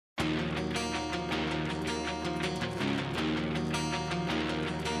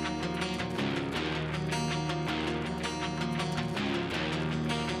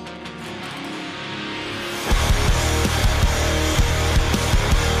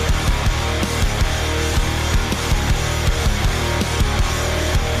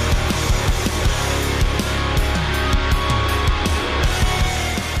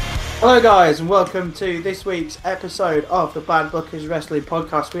Hello guys and welcome to this week's episode of the Bad Bookers Wrestling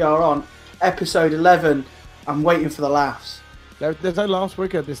Podcast. We are on episode 11. I'm waiting for the laughs. There's no laughs, we're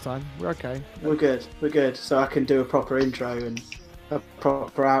good this time. We're okay. We're good. So I can do a proper intro and a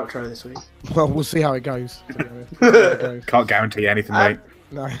proper outro this week. Well, we'll see how it goes. Can't guarantee anything, mate.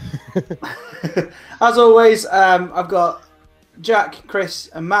 No. As always, I've got Jack, Chris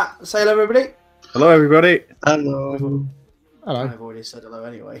and Matt. Say hello everybody. Hello, everybody. Hello. Hello. I've already said hello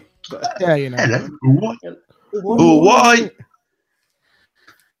anyway. But... Yeah, you know. Hello. What? Oh, why?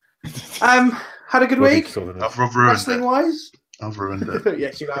 Had a good week, I've ruined wrestling it. wise. I've ruined it.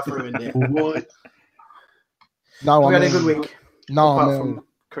 Yes, you have ruined it. Why? No, We I'm had a good week. No, Apart I'm from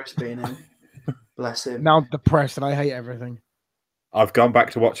Chris being in. Bless him. now I'm depressed and I hate everything. I've gone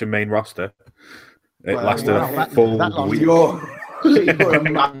back to watching main roster. It Well, lasted wow, a that full lasted- week. You're a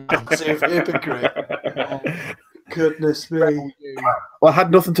massive hypocrite. Goodness me. Well, I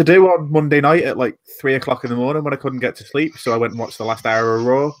had nothing to do on Monday night at like 3 o'clock in the morning when I couldn't get to sleep, so I went and watched the last hour of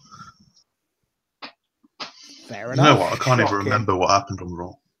Raw. Fair You enough. know what? I can't even Shocking. remember what happened on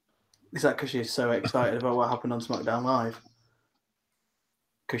Raw. Is that because you're so excited about what happened on SmackDown Live?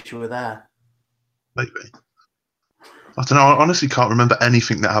 Because you were there. Maybe. I don't know. I honestly can't remember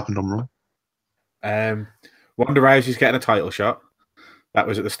anything that happened on Raw. Ronda Rousey's getting a title shot. That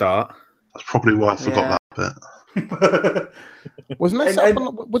was at the start. That's probably why I forgot that bit. Wasn't that And- set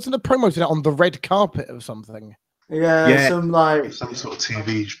up wasn't the promo to that on the red carpet or something? Yeah, some like Some sort of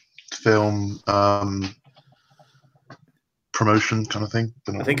TV film promotion kind of thing.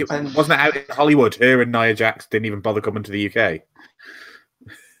 Don't know I think what it was. wasn't it out in Hollywood. Her and Nia Jax didn't even bother coming to the UK.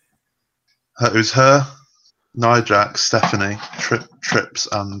 It was her, Nia Jax, Stephanie, Trips,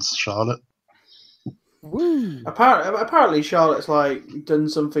 and Charlotte. Woo. apparently Charlotte's like done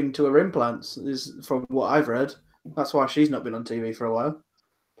something to her implants. Is from what I've read. That's why she's not been on TV for a while.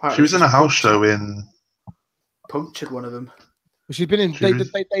 Apparently She was in a she's house show in. punctured one of them. She's been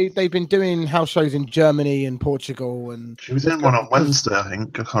in. They've been doing house shows in Germany and Portugal and She was in one on Wednesday, I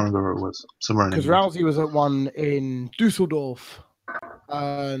think. I can't remember where it was. Somewhere in because England. Rousey was at one in Dusseldorf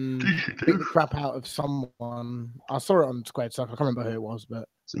and beat the crap out of someone. I saw it on Squared Circle. I can't remember who it was, but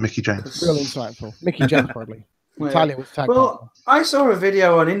Is it Mickey James? real insightful. Mickey James probably. Yeah. Talia was tagged. Well, I saw a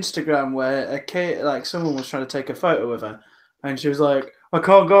video on Instagram where a kid, like someone was trying to take a photo of her, and she was like, "I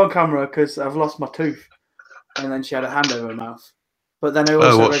can't go on camera because I've lost my tooth," and then she had a hand over her mouth. But then I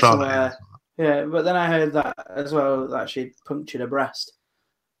also what read Charlotte somewhere, yeah. But then I heard that as well that she punctured her breast.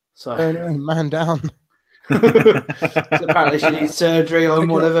 So, man down. so apparently she needs surgery on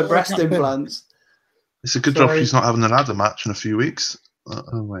one of her breast implants. It's a good job Sorry. she's not having a ladder match in a few weeks.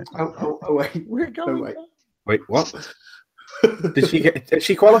 Oh wait. Oh wait, We're going. wait. Wait, what? Did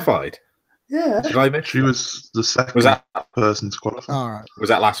she qualified? Yeah, Did I miss? She was the second Was that person to qualify. All right. was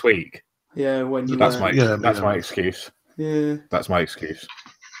that last week? yeah. When you That's were, my Yeah, that's yeah. my excuse. yeah. That's my excuse.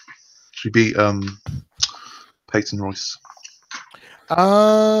 She beat Peyton Royce.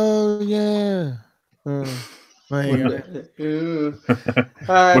 Oh yeah. There you go.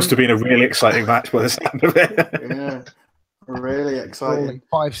 Must have been a really exciting match by the sound of it. Yeah, really exciting.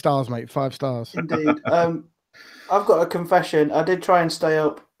 5 stars, mate. 5 stars. Indeed. I've got a confession. I did try and stay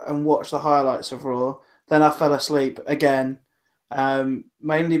up and watch the highlights of Raw. Then I fell asleep again,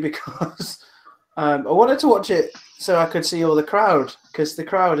 mainly because I wanted to watch it so I could see all the crowd, because the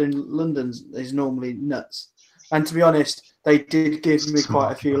crowd in London is normally nuts. And to be honest, they did give me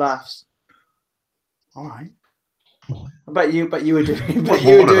quite a few laughs. All right. I bet you were doing. Bet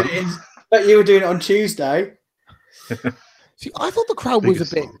you were doing it on Tuesday. See, I thought the crowd was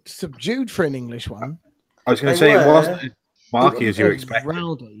Biggest a bit song. subdued for an English one. I was going They to say were. it wasn't as marky It as you wasn't expected.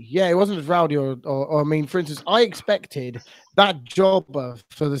 Rowdy. Yeah, it wasn't as rowdy. Or I mean, for instance, I expected that jobber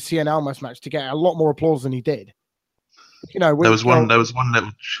for the Cien Almas match to get a lot more applause than he did. You know, There was one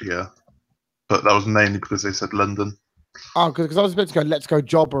little cheer, but that was mainly because they said London. Oh, because I was about to go, let's go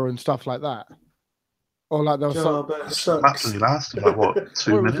jobber and stuff like that. Or like there was some, Jobber Match sucks. only lasted like what,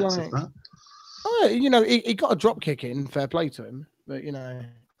 2 Well, it was minutes? like- Is that? oh, you know, he got a drop kick in. Fair play to him, but you know.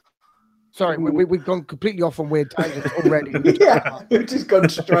 Sorry, we've gone completely off on weird tangents already. Yeah, we've just gone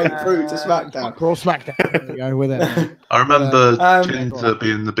straight through to SmackDown. Raw SmackDown. There we go with it. I remember Um, Jinder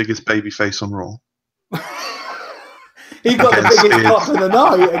being the biggest baby face on Raw He got the biggest pop of the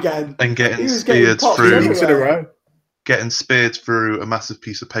night again. and He getting was getting speared popped through everywhere. getting speared through a massive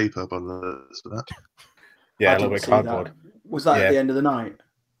piece of paper by the looks of that. Yeah, I a little didn't bit see that. cardboard. Was that Yeah. at the end of the night?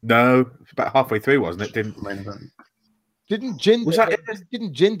 No, about halfway through, wasn't it? Didn't Main event. Didn't Jinder, Was that-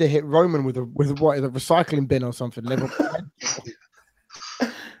 didn't Jinder hit Roman with what, a recycling bin or something? Level.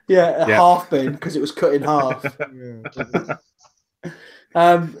 Yeah, a Yeah. half bin because it was cut in half.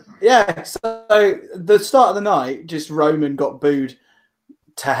 Yeah, so the start of the night, just Roman got booed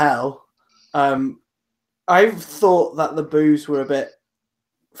to hell. I thought that the boos were a bit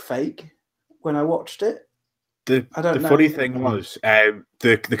fake when I watched it. The I don't know. funny thing was,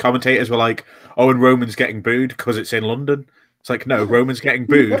 the commentators were like, "Oh, and Roman's getting booed because it's in London." It's like, no, Roman's getting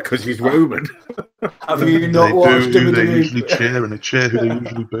booed because he's Roman. Have you not watched They boo who they WWE? usually cheer, and they cheer who they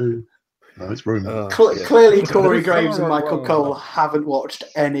usually boo. No, it's Roman. Clearly, Corey Graves and Whoa. Michael Cole haven't watched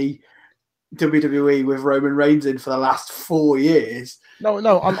any WWE with Roman Reigns in for the last 4 years. No,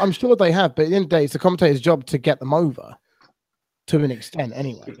 I'm sure they have, but at the end of the day, it's the commentator's job to get them over to an extent,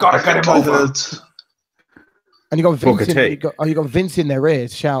 anyway. You've got to get him over. And you got Booker Vince. T. You got Vince in their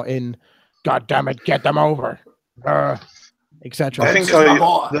ears shouting, "God damn it, get them over," etc. I think It's my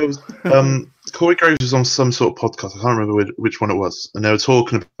boy. there was Corey Graves was on some sort of podcast. I can't remember which one it was, and they were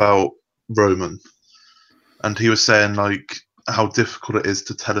talking about Roman, and he was saying like how difficult it is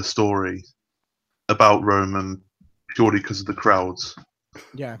to tell a story about Roman purely because of the crowds.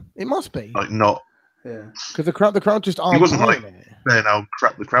 Yeah, it must be Like not Yeah. because the crowd just aren't. wasn't buying like- it. saying how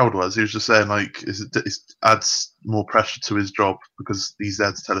crap the crowd was. He was just saying like it adds more pressure to his job because he's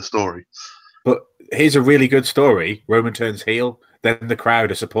there to tell a story. But here's a really good story. Roman turns heel, then the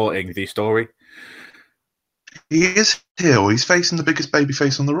crowd are supporting the story. He is heel. He's facing the biggest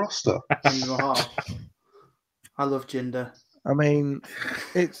babyface on the roster. In my heart. I love Jinder. I mean,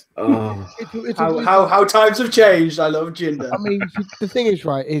 it's Oh, it's a weird- How times have changed. I love Jinder. I mean, the thing is,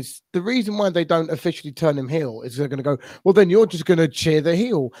 right, is the reason why they don't officially turn him heel is they're going to go, well, then you're just going to cheer the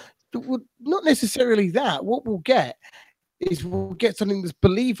heel. Well, not necessarily that. What we'll get is we'll get something that's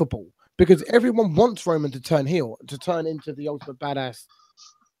believable because everyone wants Roman to turn heel, to turn into the ultimate badass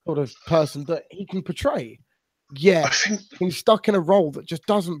sort of person that he can portray. I Yeah, think he's stuck in a role that just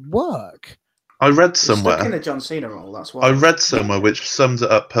doesn't work. I read He's stuck in somewhere. a John Cena role. That's why. I read somewhere which sums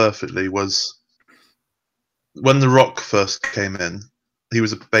it up perfectly was when The Rock first came in, he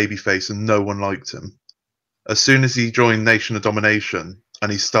was a babyface and no one liked him. As soon as he joined Nation of Domination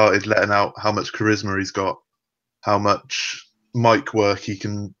and he started letting out how much charisma he's got, how much mic work he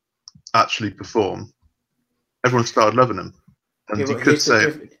can actually perform, everyone started loving him. And Yeah, you but could here's the say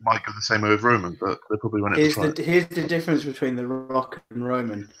diff- it might go the same way with Roman, but they probably went it for Here's the difference between The Rock and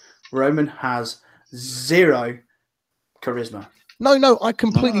Roman. Roman has zero charisma. No, I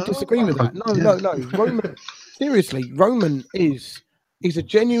completely No, disagree with that. No, yeah. no. Roman, seriously, Roman is a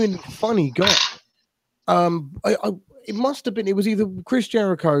genuine funny guy. It must have been. It was either Chris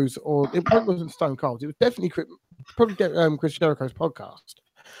Jericho's or it probably wasn't Stone Cold. It was definitely Chris Jericho's podcast.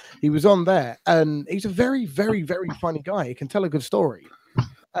 He was on there, and he's a very, very, very funny guy. He can tell a good story.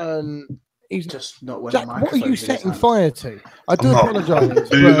 And he's Just not when Jack. the What are you microphone's in his setting hand. to? I do I'm not. apologise.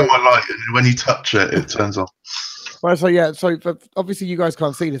 Do you know but- my light? And when you touch it, it turns on. Well, so yeah, so obviously you guys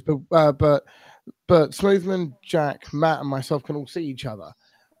can't see this, but Smoothman, Jack, Matt, and myself can all see each other,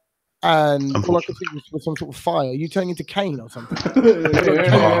 and all I could see was some sort of fire. You turning into Kane or something?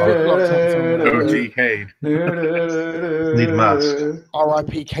 OG Kane. Need a mask.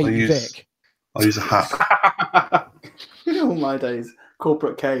 R.I.P. I Kane use- Vic. I'll use a hat. All my days.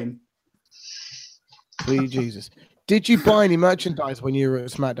 Corporate Kane. Please Jesus. Did you buy any merchandise when you were at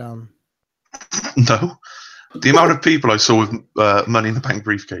SmackDown? No. The amount of people I saw with Money in the Bank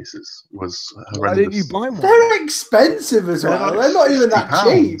briefcases was horrendous. Why didn't you buy one? They're expensive as They're well. like They're not even that £60.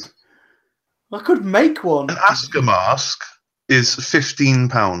 cheap. I could make one. An Asker mask is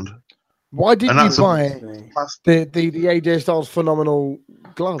 £15 Why didn't And you that's a- buy the AJ Styles phenomenal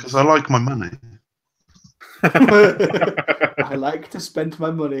gloves? because I like my money. I like to spend my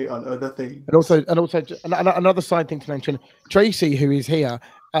money on other things. And also, another side thing to mention: Tracy, who is here,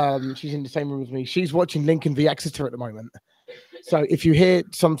 she's in the same room as me. She's watching Lincoln v Exeter at the moment. So if you hear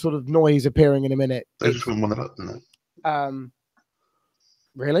some sort of noise appearing in a minute, They just wouldn't want that, didn't they?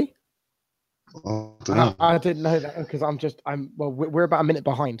 really? Oh, I don't know. I didn't know that because we're about a minute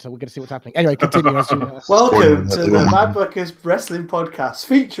behind, so we're going to see what's happening. Anyway, continue. As you, Welcome to Spoiler. the Mad Buckers Wrestling Podcast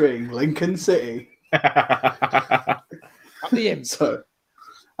featuring Lincoln City. up the end. So,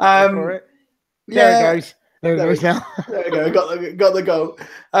 For it. yeah, There it goes. There it There goes we now. there we go. Got the goal.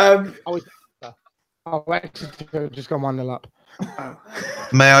 Oh, Exeter just gone 1-0 up. Oh.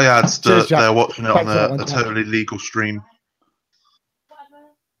 May I add Cheers, that Jack. they're watching it on Thanks for that a one, Jack. totally legal stream.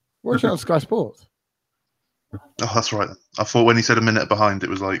 Watch it on Sky Sports. Oh, that's right. I thought when he said a minute behind, it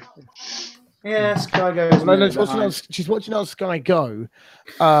was like, Yeah, Sky goes. No, she's watching on Sky Go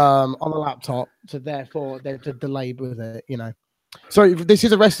on the laptop, so therefore there's a delay with it, you know. So this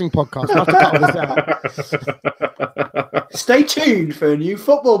is a wrestling podcast. I have to cut all this out. Stay tuned for a new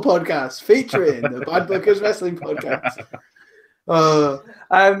football podcast featuring the Bad Bookers Wrestling Podcast. Other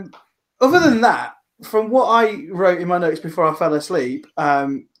than that, from what I wrote in my notes before I fell asleep,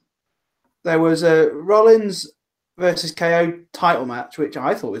 there was a Rollins versus KO title match, which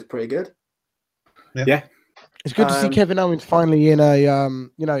I thought was pretty good. Yeah. It's good to see Kevin Owens finally in a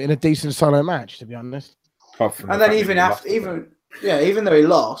in a decent solo match, to be honest. And then even though he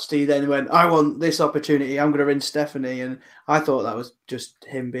lost, he then went, "I want this opportunity. I'm going to ring Stephanie," and I thought that was just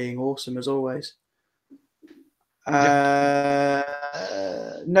him being awesome as always. No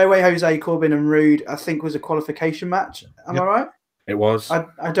Way Jose, Corbin and Rude, I think, was a qualification match. Am I right? It was. I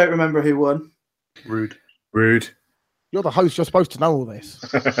don't remember who won. Rude. You're the host. You're supposed to know all this.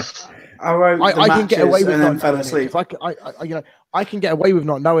 I can get away with not fell knowing asleep. it. I can get away with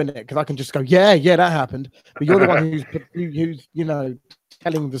not knowing it because I can just go, yeah, that happened. But you're the one who's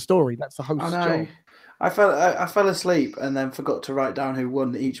telling the story. That's the host's job. I fell asleep and then forgot to write down who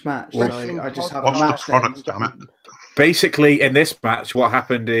won each match. So I just have a Watch the match. product, damn it. Basically, in this match, what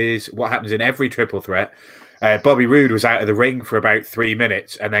happens in every triple threat. Bobby Roode was out of the ring for about 3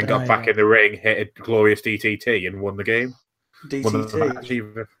 minutes and then got back in the ring, hit a glorious DTT and won the game.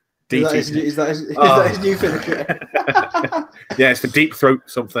 DTT. DTT. Is that his new finisher? Yeah, it's the deep throat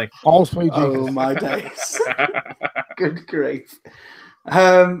something. Oh my days! Good grief.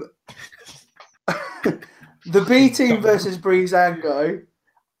 The B team versus Breezango.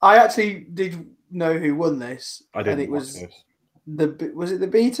 I actually did know who won this. I didn't. And it was was it the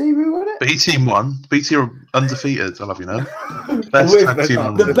B team who won it? B team won. B team are undefeated. I'll have you know. Best tag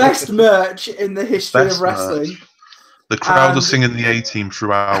team. The best merch in the history of wrestling. Merch. The crowd was singing the A team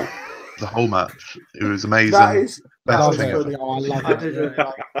throughout the whole match. It was amazing. Best thing ever. I love I did really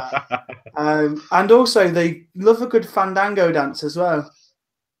like that. And also, they love a good fandango dance as well.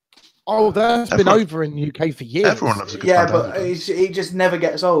 Oh, that's been over in the UK for years. Everyone loves a good fandango. fandango. It just never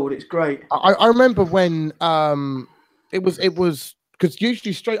gets old. It's great. I remember when it was because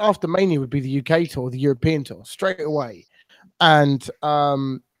usually straight after Mania would be the UK tour, the European tour, straight away, and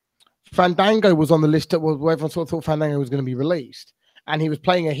Fandango was on the list where everyone sort of thought Fandango was going to be released. And he was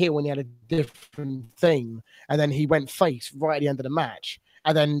playing a heel when he had a different theme. And then he went face right at the end of the match.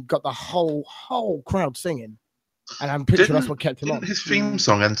 And then got the whole crowd singing. And I'm pretty sure that's what kept him on. Didn't his theme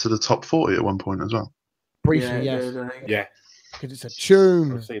song enter the top 40 at one point as well? Briefly, yes. Yeah. Because it's a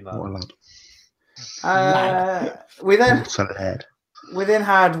tune. I've seen that. What a lad. We then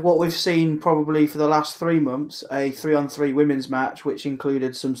had what we've seen probably for the last 3 months, a 3-on-3 women's match, which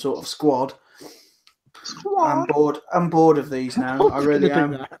included some sort of squad. I'm bored of these now. I really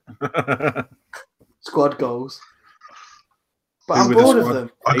am. Squad goals. But I'm bored of them.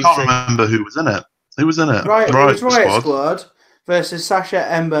 I can't remember who was in it. Who was in it? Right, it was Riot Squad versus Sasha,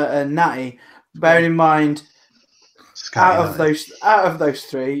 Ember, and Natty. Bearing in mind, out of those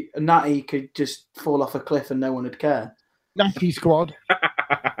three, Natty could just fall off a cliff and no one would care. Natty Squad.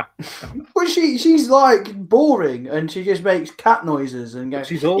 But she's like boring and she just makes cat noises and goes.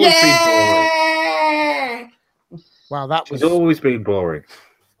 She's always been boring. Wow, she's always been boring.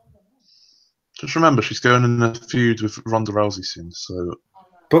 Just remember, she's going in a feud with Ronda Rousey soon. So,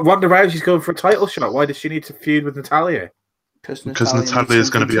 but Ronda Rousey's going for a title shot. Why does she need to feud with Natalya? Because Natalya is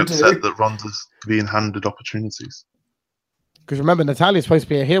going to be upset that Ronda's being handed opportunities. Because remember, Natalya's supposed to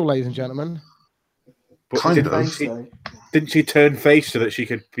be a heel, ladies and gentlemen. But didn't she turn face so that she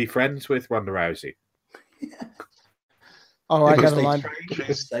could be friends with Ronda Rousey? All right, never mind.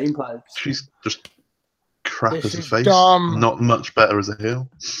 She's just crap as a face. Dumb. Not much better as a heel.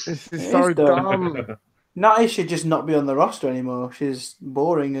 This is so dumb. Natty should just not be on the roster anymore. She's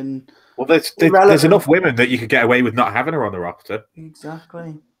boring and there's enough women that you could get away with not having her on the roster.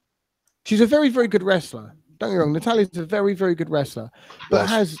 Exactly. She's a very, very good wrestler. Don't get me wrong. Natalya's a very, very good wrestler, but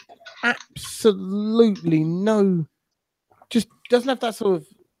has absolutely just doesn't have that sort of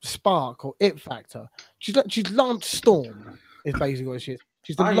spark or it factor. She's Lance Storm is basically what she is.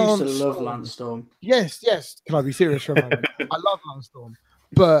 She's the I used to love Lance Storm. Yes. Can I be serious for a moment? I love Lance Storm,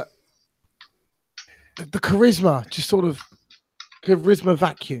 but the charisma, just sort of charisma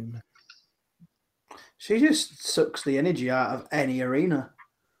vacuum. She just sucks the energy out of any arena.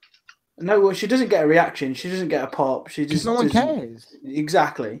 No, well, she doesn't get a reaction. She doesn't get a pop. Because no one cares.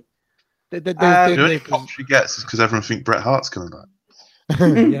 Exactly. The only pop she gets is because everyone thinks Bret Hart's coming back.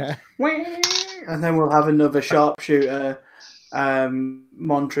 Yeah. And then we'll have another sharpshooter,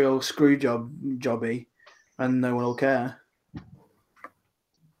 Montreal jobby, and no one will care.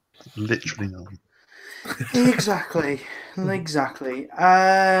 Literally no one. Exactly.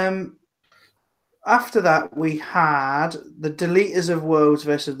 After that, we had the Deleters of Worlds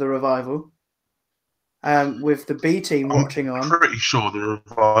versus the Revival, with the B team watching on. I'm pretty sure the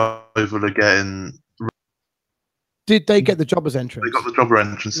Revival are getting. Did they get the jobbers entrance? They got the jobber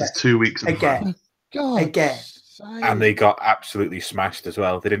entrances Yes. 2 weeks in Again. God, Again. And they got absolutely smashed as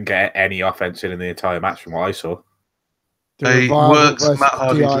well. They didn't get any offense in the entire match from what I saw. The They Revival worked versus Matt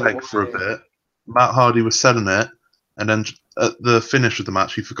Hardy's DIY. leg for a bit. Matt Hardy was selling it, and then at the finish of the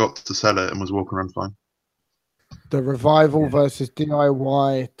match, he forgot to sell it and was walking around fine. The Revival versus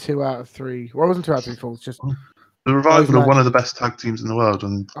DIY 2 out of 3. Well, it wasn't 2 out of 3 falls. Just The Revival are one of the matches. best tag teams in the world,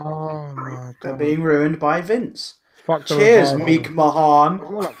 and oh my They're god! being ruined by Vince. Fuck the Cheers, Revival. Meek Mahan.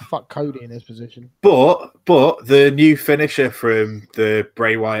 More like fuck Cody in his position. But the new finisher from the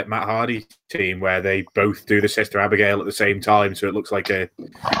Bray Wyatt Matt Hardy team, where they both do the Sister Abigail at the same time, so it looks like they're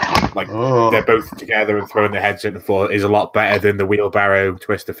both together and throwing their heads in the floor, is a lot better than the wheelbarrow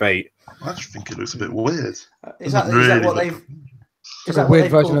twist of fate. I just think it looks a bit weird. Is that Really what look- they've? It's Is like a that what weird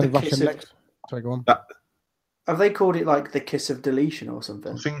they've version called of the the kiss Russian of? Lex. Sorry, go on. Have they called it like the kiss of deletion or I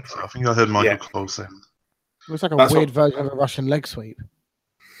something? think so. I think I heard Michael Yeah. Cole say. It looks like a That's weird version of a Russian leg sweep.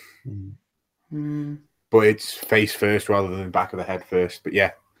 Hmm. But it's face first rather than back of the head first. But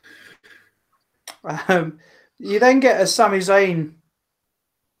yeah, You then get a Sami Zayn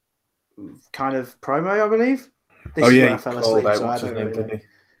kind of promo, I believe. This is where I fell asleep, so I don't really know.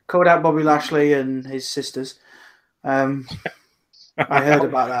 Called out Bobby Lashley and his sisters. I heard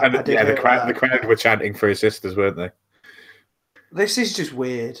about that. And I did yeah, hear the about that. crowd were chanting for his sisters, weren't they? This is just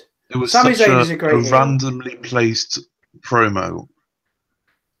weird. It was Sami such Zayn is a great heel. randomly placed promo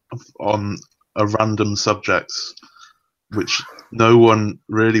on a random subject, which no one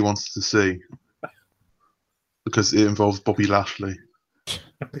really wanted to see because it involves Bobby Lashley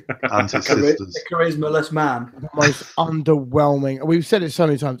and his sisters. The charismaless man. The most underwhelming. We've said it so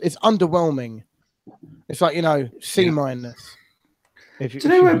many times. It's underwhelming. It's like, C minus. Do you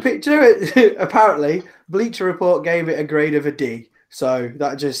know what? Apparently, Bleacher Report gave it a grade of a D. So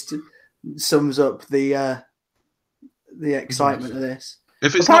that just sums up the excitement of this.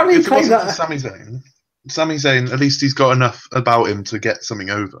 If it Apparently wasn't claim for that- Sami Zayn, at least he's got enough about him to get something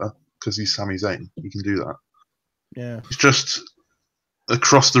over because he's Sami Zayn. He can do that. Yeah. It's just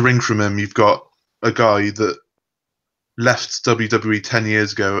across the ring from him, you've got a guy that left WWE 10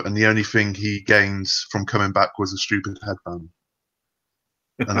 years ago, and the only thing he gains from coming back was a stupid headband.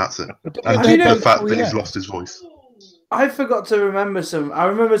 And that's it. And you know- the fact that he's lost his voice. I forgot to remember I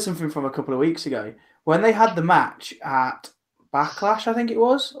remember something from a couple of weeks ago when they had the match at Backlash, I think it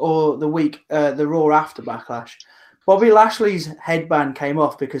was, or the Raw after Backlash. Bobby Lashley's headband came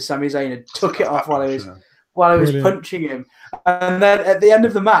off because Sami Zayn had took it off while he was Brilliant. punching him, and then at the end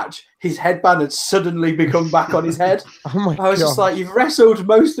of the match, his headband had suddenly become back on his head. Oh my I was god. just like, you've wrestled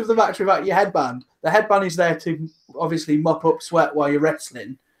most of the match without your headband. The headband is there to obviously mop up sweat while you're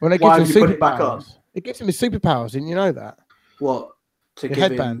wrestling. When it why gives have him you put it back on? superpowers. It gives him his superpowers, didn't you know that? What? To Your give him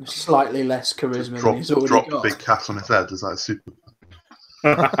headband. slightly less charisma than he's already Drop got. big cat on his head. Is that a super?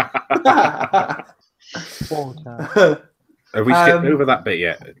 Have we skipped over that bit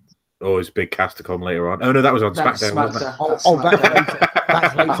yet? Or is Big Cass to come later on? Oh no, that was on That's SmackDown, wasn't it? SmackDown. That's later.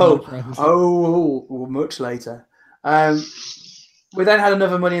 That's later, Oh, my friends. Oh, much later. We then had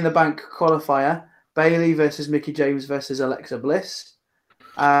another Money in the Bank qualifier. Bailey versus Mickey James versus Alexa Bliss.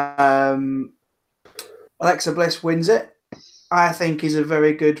 Alexa Bliss wins it. I think is a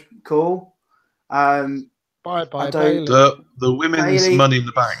very good call. Bye I bye, don't- Bailey. The women's Bailey. Money in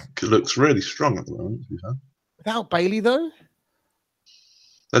the Bank looks really strong at the moment. To be fair. Without Bailey though?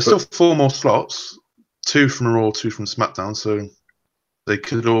 There's still 4 more slots, 2 from Raw, 2 from SmackDown, so they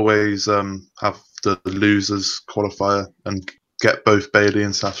could always have the losers qualifier and get both Bailey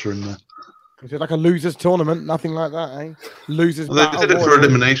and Sasha in there. Is it like a losers tournament? Nothing like that, eh? Losers. Well, they Battle did it for Royal.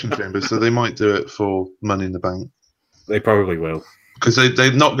 Elimination Chamber, so they might do it for Money in the Bank. They probably will. Because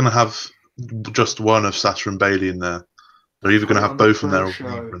they're not going to have just one of Sasha and Bailey in there. They're either going to have both in there or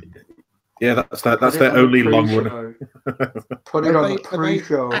Pre-show. Yeah, that's Put their it on the only long run. pre-show. Put it Are on they, the are they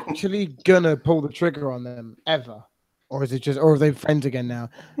pre-show. actually gonna pull the trigger on them ever, or is it just, or are they friends again now?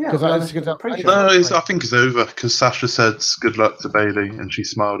 Yeah, Because well, I that's just the pre-show. No, I think it's over because Sasha said good luck to Bailey and she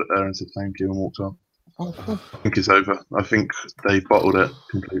smiled at her and said thank you and walked off. Oh, I think it's over. I think they bottled it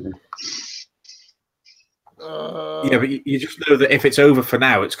completely. Yeah, but you just know that if it's over for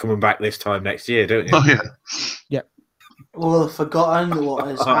now, it's coming back this time next year, don't you? Oh yeah, We'll have forgotten what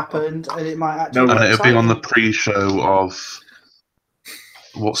has happened, and it might actually. No, and it'll be on the exciting. pre-show of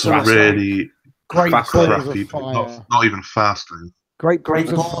what's a SmackDown. really great Fast balls crappy, of fire. not even Fastlane. Great Great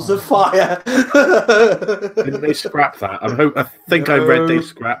balls balls of fire. Didn't they scrap that? I think I read they No.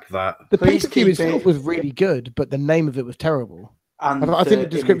 scrapped that. The Please pay-per-view keep itself it. was really good, but the name of it was terrible. And I think the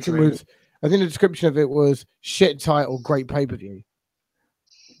description imagery. was. I think the description of it was shit title, great pay-per-view.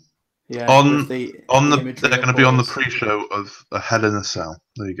 Yeah, On with the they're imagery going to of be on the balls. pre-show of a Hell in a Cell.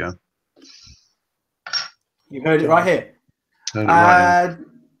 There you go. You heard it right here. Heard it right here.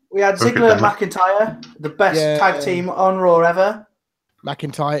 We had Broke it Ziggler and down. McIntyre, the best Yeah. tag team on Raw ever.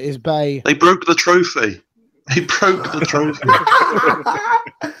 McIntyre is Bay. They broke the trophy. They broke the trophy.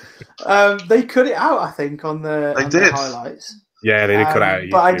 They cut it out, I think, on the did. highlights. Yeah, they did cut out.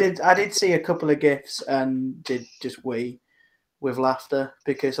 But I did see a couple of gifs and did just wee with laughter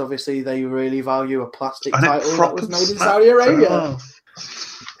because obviously they really value a plastic And it title that proper was made in snapped Saudi Arabia. off.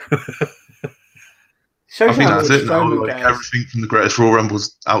 Shows I think how that's much it now. Strowman Like cares. everything from the Greatest Royal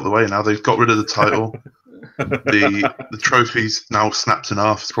Rumble's out the way now. They've got rid of the title. The trophy's now snapped in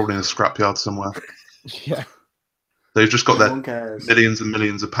half. It's probably in a scrapyard somewhere. Yeah. They've just got No their one cares. millions and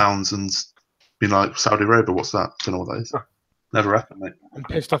millions of pounds and been like, Saudi Arabia, what's that? Don't know what that is. Never happened, mate. And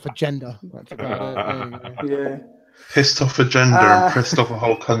pissed off agenda. That's about it. There you go. Yeah. Pissed off agenda and pissed off a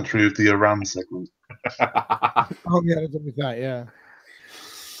whole country with the Iran segment. Oh yeah, there's always that. Yeah.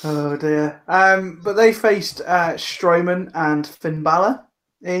 Oh dear. But they faced Strowman and Finn Balor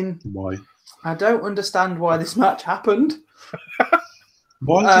in. Why? I don't understand why this match happened.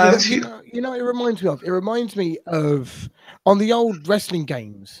 Why did You know what it reminds me of? It reminds me of on the old wrestling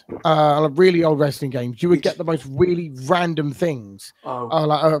games, really old wrestling games, you would get the most really random things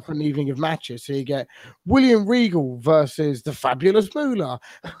like for an evening of matches. So you get William Regal versus the Fabulous Moolah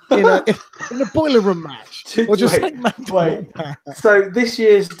in a boiler room match. Or just wait. So this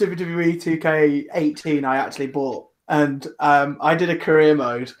year's WWE 2K18 I actually bought, and I did a career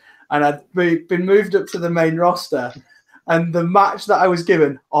mode, and I'd been moved up to the main roster. And the match that I was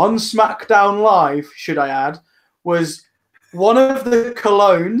given on SmackDown Live, should I add, was one of the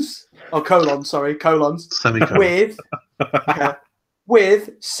colons,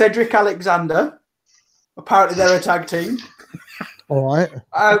 with Cedric Alexander. Apparently they're a tag team. All right.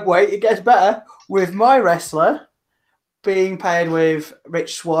 Wait, it gets better. With my wrestler being paired with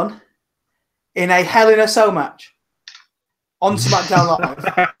Rich Swann in a Hell in a Cell match on SmackDown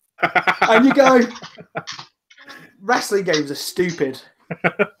Live. And you go... Wrestling games are stupid.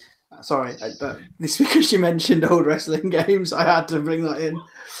 Sorry, but it's because you mentioned old wrestling games. I had to bring that in.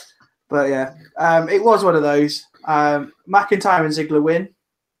 But yeah, it was one of those. McIntyre and Ziggler win.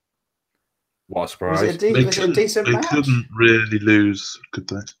 What a surprise. Was it a decent match? They couldn't really lose, could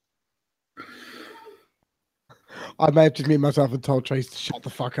they? I may have just muted myself and told Trace to shut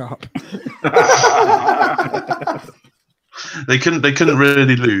the fuck up. They couldn't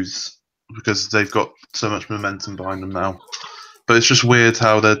really lose because they've got so much momentum behind them now. But it's just weird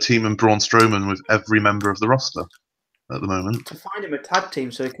how they're teaming Braun Strowman with every member of the roster at the moment. To find him a tag team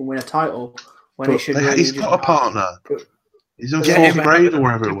so he can win a title when he should really He's got a partner. He's in Get fourth him grade out or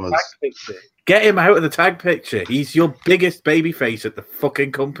wherever of it the was. tag picture. Get him out of the tag picture. He's your biggest babyface at the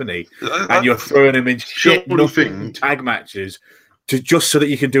fucking company. And you're throwing him in shit nothing tag matches just so that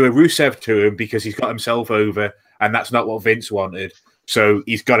you can do a Rusev to him because he's got himself over, and that's not what Vince wanted. So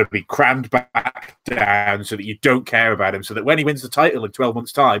he's got to be crammed back down so that you don't care about him, so that when he wins the title in 12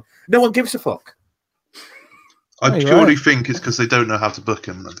 months' time, no one gives a fuck. I purely think it's because they don't know how to book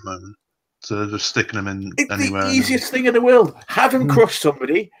him at the moment. So they're just sticking him in anywhere. It's the easiest thing in the world. Have him crush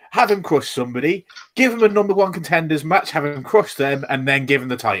somebody. Give him a number one contenders match. Have him crush them, and then give him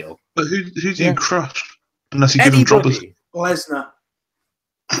the title. But who do you crush? Unless you give him droppers. Lesnar.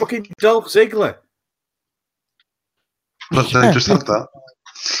 Fucking Dolph Ziggler. But they just had that.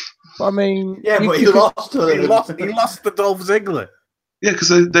 I mean, but he lost to He lost to Dolph Ziggler. Yeah, because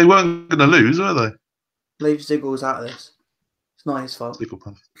they weren't going to lose, were they? Leave Ziggles out of this. It's not his fault.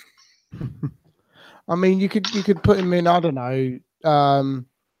 I mean, you could put him in. I don't know.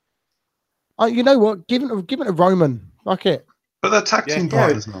 You know what? Give it a Roman. Fuck it. But they're tag team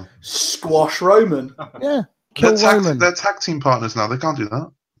partners now. Squash Roman. Yeah. Kill Roman. They're tag team partners now. They can't do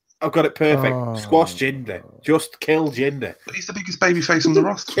that. I've got it perfect. Squash Jinder. Just kill Jinder. But he's the biggest babyface on the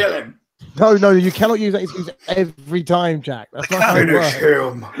roster. Kill him. No, you cannot use that excuse every time, Jack. That's not how it works.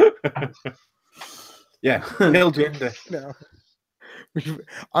 Yeah, kill Jinder. No.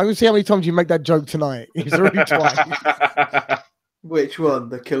 I'm going to see how many times you make that joke tonight. It's already twice. Which one?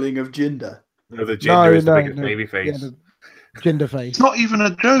 The killing of Jinder? No, the Jinder is the biggest babyface. Yeah, the Jinder face. It's not even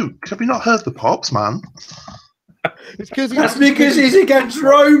a joke. Have you not heard the pops, man? It's because he's against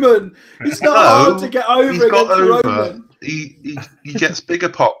Roman. It's not hard to get over against Roman. He gets bigger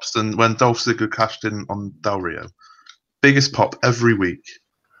pops than when Dolph Ziggler cashed in on Del Rio. Biggest pop every week.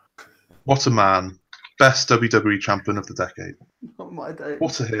 What a man. Best WWE champion of the decade. Oh my day.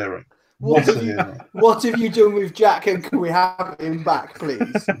 What a hero. What have you done with Jack, and can we have him back,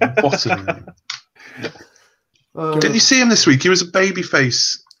 please? What a hero. Didn't you see him this week? He was a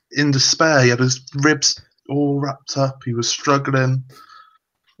babyface in despair. He had his ribs all wrapped up. He was struggling.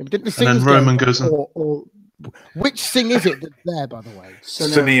 Didn't the And singers then Roman go, goes and or which sing is it that's there, by the way?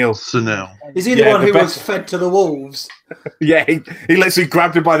 Sunil. Sunil. Is he the Yeah, one the who was best- fed to the wolves? Yeah, he literally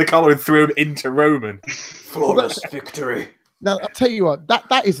grabbed him by the collar and threw him into Roman. Flawless victory. Now I'll tell you what,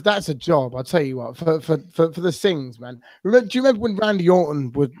 that's a job. I'll tell you what, for the sings, man. Do you remember when Randy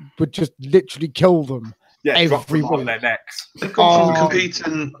Orton would just literally kill them? Yeah, dropped them Every on their necks. They've gone Oh. from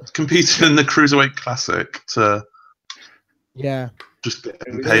competing in the Cruiserweight Classic to Yeah. just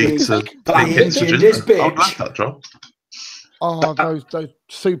getting Really? paid to That take hits to Ginger Jinder. bitch. I'd like that job. Oh, those That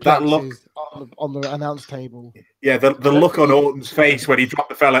suplexes look- on the announce table. Yeah, the look on Orton's face when he dropped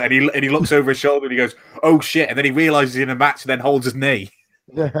the fella and he looks over his shoulder and he goes, "Oh shit!" and then he realizes he's in a match and then holds his knee.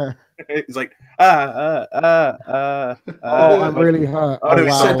 Yeah. He's like, Oh, I'm really hurt. Oh, no, Oh, he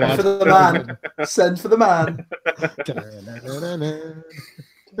wow. said Send for the man. Send for the man.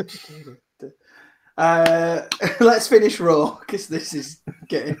 Let's finish Raw because this is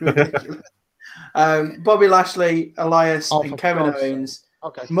getting ridiculous. Bobby Lashley, Elias, Oh, and for Kevin God's sake. Owens.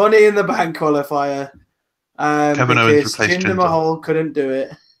 Okay. Money in the Bank qualifier. Kevin Owens because replaced Jinder Jinder. Mahal couldn't do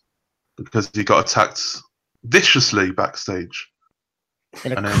it. Because he got attacked viciously backstage.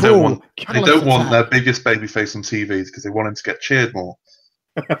 In a And they cruel, don't want callous They don't want attack. their biggest babyface on TV because they want him to get cheered more.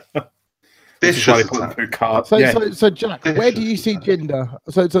 this is why they Vicious put him attack. through cards. So, Yeah, so Jack, where do you see Jinder?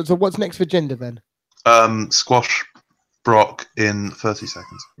 So what's next for Jinder then? Squash Brock in 30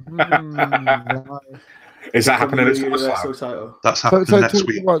 seconds. Right. is that happening at Universal SummerSlam? title. That's happening next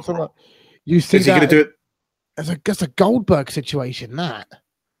week. What, you see Is he that going to do it? that's a Goldberg situation, that.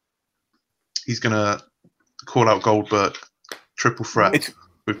 He's going to call out Goldberg triple threat It's-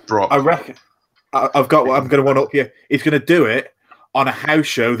 with Brock. I reckon. I've got what I'm going to one up here. He's going to do it on a house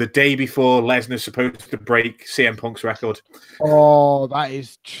show the day before Lesnar's supposed to break CM Punk's record. Oh, that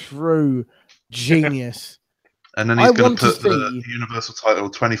is true. Genius. And then I he's going want to to put the see- Universal title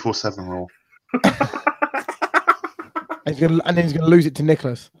 24/7 Raw. And then he's gonna lose it to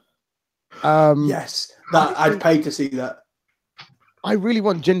Nicholas. Yes, that I'd pay to see that. I really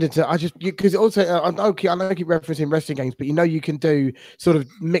want Jinder to. Because also okay, I know I keep referencing wrestling games, but you can do sort of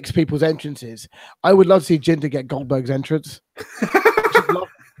mix people's entrances. I would love to see Jinder get Goldberg's entrance. Just love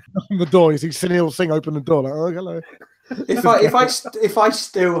on the door. You see Sunil Singh open the door like, oh hello. If I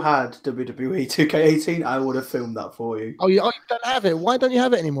still had WWE 2K18, I would have filmed that for you. Oh, you don't have it. Why don't you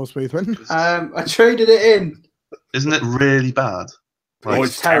have it anymore, Smoothman? I traded it in. Isn't it really bad? Oh,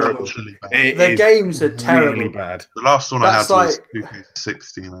 it's terrible. Actually bad. It The is games are really terrible. bad. The last one I had That's was like-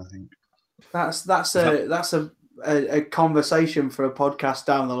 2K16, I think. That's a conversation for a podcast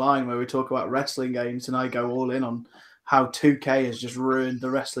down the line where we talk about wrestling games, and I go all in on how 2K has just ruined the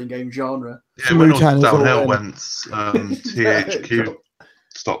wrestling game genre. Yeah, when it Smooth was Channel's all downhill in. when THQ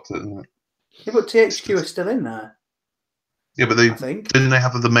stopped it, didn't it? Yeah, but THQ is still in there, Yeah, but I think. didn't they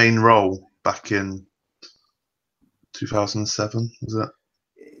have the main role back in 2007? Was it?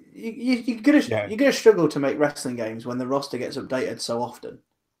 You're gonna struggle to make wrestling games when the roster gets updated so often.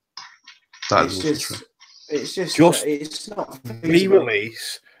 That It's is also just, true. it's not feasible.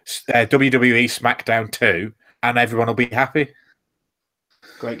 Re-release WWE SmackDown 2 and everyone will be happy.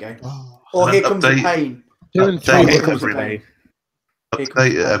 Great game. Oh, Or And Here then Comes the update- Pain. doing Update Here it Comes the every Pain. day. Here Comes Update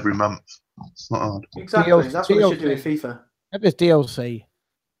the it Pain. every month. It's not hard. Exactly. DLC. That's what we should do with FIFA. have this DLC.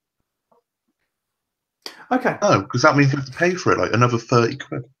 Okay. No, because that means you have to pay for it, like another 30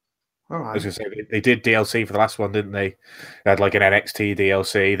 quid. All I was right. going to say, they did DLC for the last one, didn't they? They had like an NXT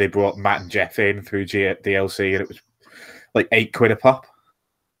DLC. They brought Matt and Jeff in through DLC, and it was like £8 a pop.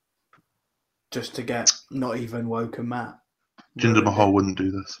 Just to get not even woken Matt. Jinder Mahal wouldn't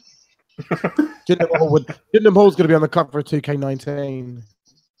do this. Jinder Mahal's going to be on the cover of 2K19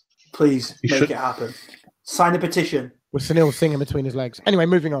 Please You make should- it happen. Sign a petition. with Sunil singing between his legs. Anyway,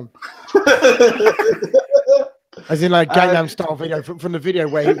 moving on. As in like Gangnam Style video from the video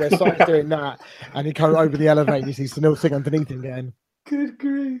where Simon's doing that and he comes over the elevator and you see Sunil sing underneath him getting. Good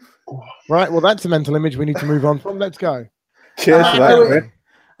grief. Right, well that's a mental image we need to move on from. Let's go. Cheers for that,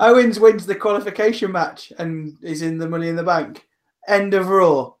 Owens wins the qualification match and is in the Money in the Bank. End of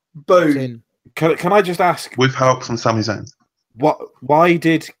Raw. It's Boom. in. Can I just ask, With help from Sami Zayn. why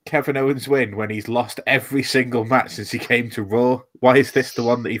did Kevin Owens win when he's lost every single match since he came to Raw? Why is this the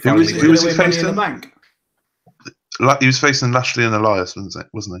one that he Who was- finally who was wins? he Money in the facing? Bank. He was facing Lashley and Elias,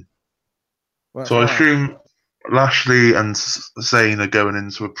 wasn't he? Well, So I right. assume Lashley and Zayn are going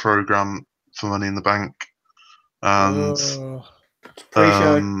into a program for Money in the Bank. And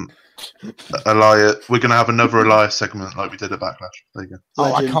Pre-show. Elias. We're going to have another Elias segment like we did at Backlash. There you go. Oh,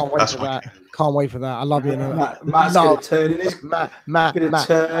 I Legend. can't wait That's for my that. Can't wait for that. I love you. Matt's No. gonna turn in his. Matt,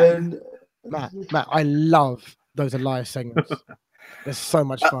 I love those Elias segments. They're so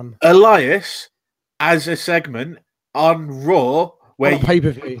much fun. Elias as a segment on Raw where On a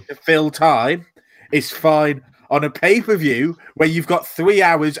pay-per-view. you fill time is fine. On a pay-per-view where you've got 3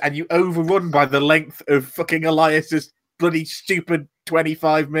 hours and you overrun by the length of fucking Elias's bloody stupid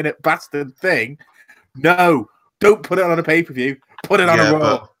 25-minute bastard thing. No, don't put it on a pay-per-view. Put it on a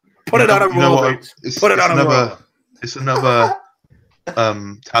Raw. Put it on a Raw. Put it on a Raw. It's another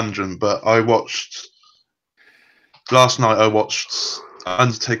tangent, but last night I watched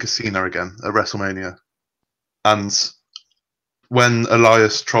Undertaker Cena again at WrestleMania, and when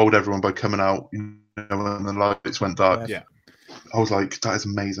Elias trolled everyone by coming out, you know, when the lights went dark, Yeah. I was like, that is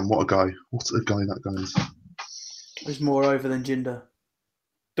amazing. What a guy. What a guy that guy is. There's more over than Jinder.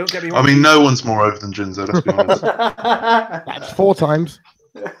 Don't get me wrong. I mean, no one's more over than Jinzo, let's be honest. That's 4 times.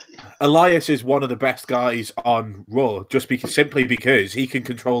 Elias is one of the best guys on Raw, just simply because he can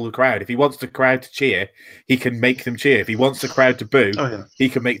control the crowd. If he wants the crowd to cheer, he can make them cheer. If he wants the crowd to boo, he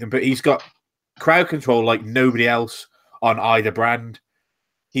can make them boo. He's got crowd control like nobody else on either brand.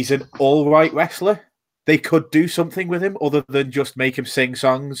 He's an all-right wrestler. They could do something with him other than just make him sing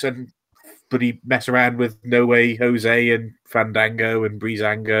songs and bloody mess around with No Way Jose and Fandango and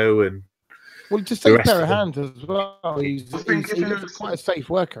Breezango and Just take a pair of hands as well. He's quite a safe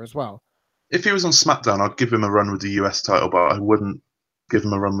worker as well. If he was on SmackDown, I'd give him a run with the US title, but I wouldn't give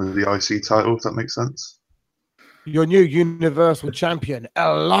him a run with the IC title, if that makes sense. Your new Universal Champion,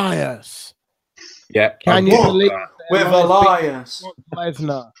 Elias. Yeah. Can you believe with Elias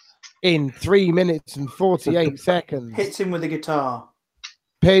Lesnar in 3 minutes and 48 seconds? Hits him with a guitar.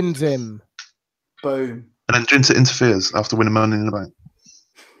 Pins him. Boom. And then Jinta interferes after winning Money in the Bank.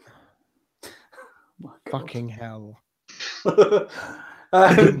 Fucking hell.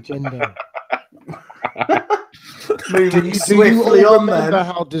 Moving Do you swiftly all on remember then.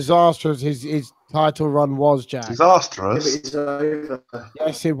 how disastrous his title run was, Jack? Disastrous. It's over.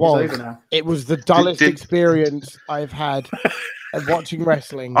 Yes, it It's was. over now. It was the dullest Did- experience I've had of watching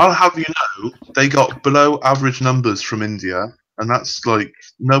wrestling. I'll have you know, they got below average numbers from India, and that's like,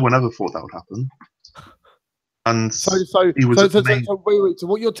 no one ever thought that would happen. And So he was amazing. wait. So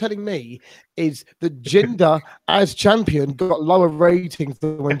what you're telling me is that Jinder as champion got lower ratings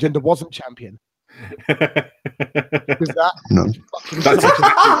than when Jinder wasn't champion. Is that No.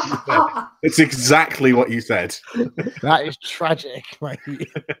 That's exactly what you said. that is tragic, mate.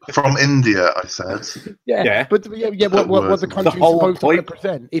 From India, I said. Yeah. But what the country's whole supposed to point.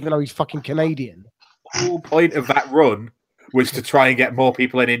 represent, even though he's fucking Canadian. The whole point of that run was to try and get more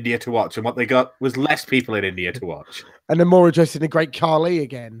people in India to watch, and what they got was less people in India to watch. And then more interested in the Great Khali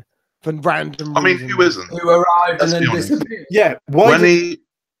again for random I mean, reasons. who isn't? Who arrived and Let's then be honest. disappeared. Yeah, why When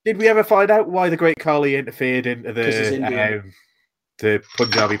did we ever find out why the Great Khali interfered into 'Cause he's Indian. the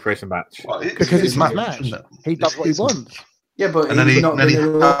Punjabi prison match? Because it's his match. isn't it? He does what he wants. Yeah, but And then he's he not held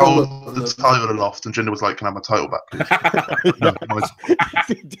gonna the title aloft, and Jinder was like, "Can I have my title back?" please?" No,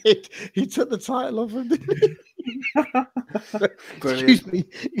 He did. He took the title off him. Brilliant.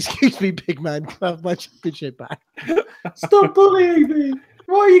 Excuse me, big man. Can I have my championship back? Stop bullying me.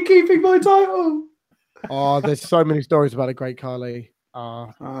 Why are you keeping my title? Oh, there's so many stories about a Great Khali.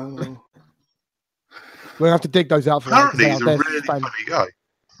 Oh. We'll have to dig those out for Apparently, he's a They're really famous. funny guy.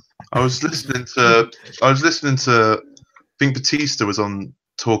 I was listening to. I think Batista was on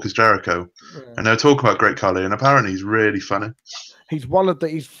Talk is Jericho, and they were talking about Great Khali, and apparently he's really funny. He's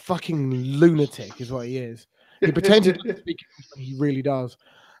he's fucking lunatic, is what he is. He pretends he doesn't speak English, but he really does.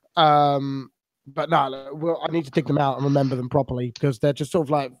 But no, well, I need to dig them out and remember them properly because they're just sort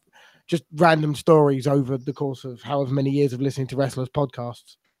of like just random stories over the course of however many years of listening to wrestlers'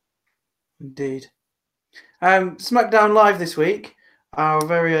 podcasts. Indeed. SmackDown Live this week. Our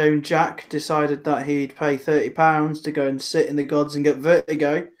very own Jack decided that he'd pay £30 to go and sit in the gods and get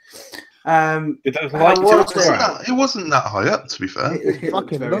vertigo. Did those lights watched go out? It wasn't that high up, to be fair. It looked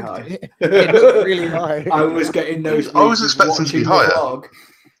Fucking very looked high. it. It looked really high. I was getting nosebleeds. I was expecting to be watching the higher. vlog.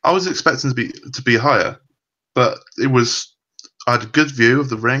 I was expecting to be higher, but it was. I had a good view of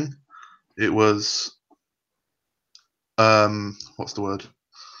the ring. It was. What's the word?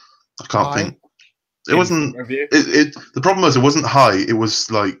 I can't High? think. It wasn't. Review? The problem was it wasn't high. It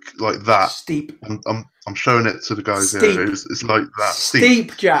was like that. Steep. I'm showing it to the guys Steep. here. It's like that.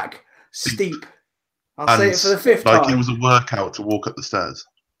 Steep, Jack. Steep. I'll say it for the fifth like time. it was a workout to walk up the stairs.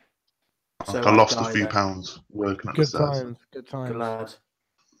 So I lost a died few then. pounds working up the Good stairs. times. Good times. Good lad.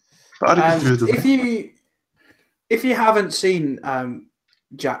 But I didn't do the If you haven't seen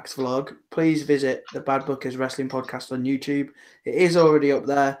Jack's vlog, please visit the Bad Bookers Wrestling Podcast on YouTube. It is already up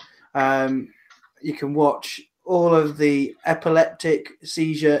there. You can watch all of the epileptic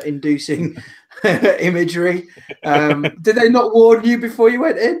seizure-inducing imagery. Did they not warn you before you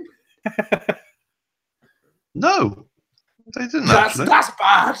went in? No, they didn't. That's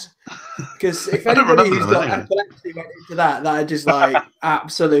bad. Because if anybody who's got epilepsy went into that'd just like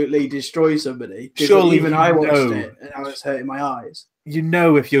absolutely destroy somebody. Surely even I watched it and I was hurting my eyes. You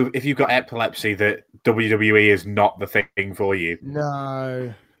know, if you've got epilepsy, that WWE is not the thing for you.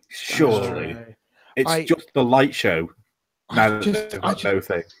 No, surely no. It's just the light show. No, no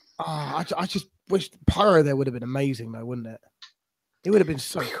thing. I just wish Pyro there would have been amazing, though, wouldn't it? It would have been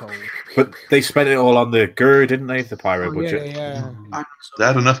so cool. But they spent it all on the GER, didn't they? The Pyro budget. Yeah. They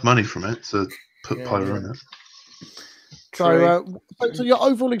had enough money from it to put Pyro in it. So your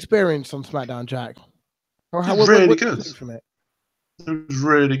overall experience on SmackDown, Jack? Or how really good. From it? It was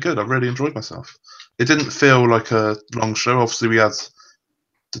really good. I really enjoyed myself. It didn't feel like a long show. Obviously, we had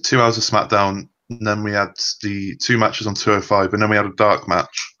the 2 hours of SmackDown, and then we had the 2 matches on 205, and then we had a dark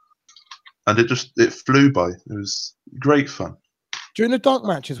match. And it flew by. It was great fun. During the dark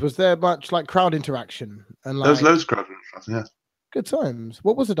matches, was there much like crowd interaction? And there was loads of crowd interaction, yeah. Good times.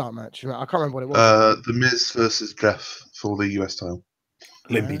 What was the dark match? I can't remember what it was. The Miz versus Jeff for the US title.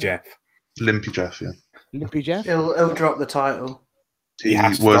 Limpy Jeff. Limpy Jeff, yeah. Limpy Jeff? He'll drop the title. He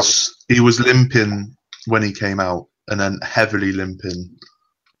was limping when he came out, and then heavily limping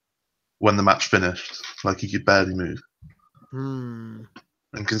when the match finished. Like he could barely move. And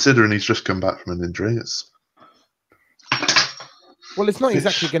considering he's just come back from an injury, it's not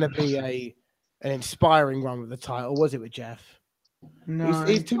exactly going to be an inspiring run with the title, was it, with Jeff? No.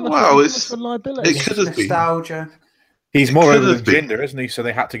 He's too much of a liability. It could have been. Nostalgia. He's more over than Jinder, isn't he? So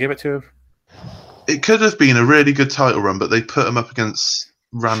they had to give it to him. It could have been a really good title run, but they put him up against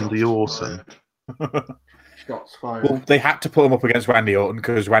Randy Orton. Shots fired. Well, they had to put him up against Randy Orton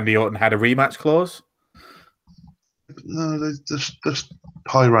because Randy Orton had a rematch clause. No, they just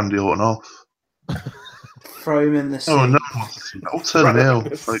pie Randy Orton off. Throw him in the sea. Oh no! I'll turn him ill.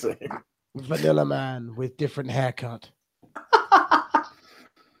 Vanilla Man with different haircut.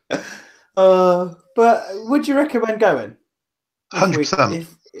 But would you recommend going? 100%.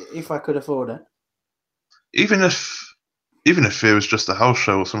 If I could afford it. Even if it was just a house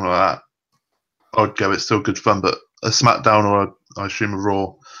show or something like that, I'd go. It's still good fun. But a SmackDown or I assume a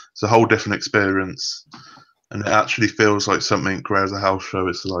Raw, it's a whole different experience, and it actually feels like something. Whereas a house show,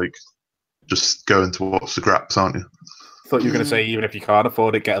 it's like just going to watch the Graps, aren't you? I thought you were going to say even if you can't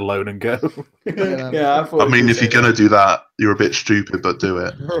afford it, get a loan and go. Yeah, I mean, if you're going to do that, you're a bit stupid, but do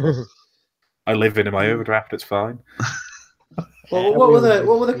it. I live in my overdraft. It's fine. Well, what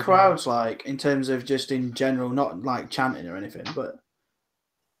were the crowds like in terms of just in general, not like chanting or anything, but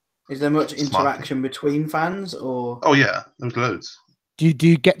is there much interaction between fans or? Oh yeah, there was loads. Do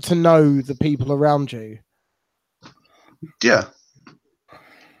you get to know the people around you? Yeah,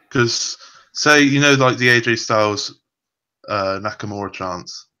 because say like the AJ Styles, Nakamura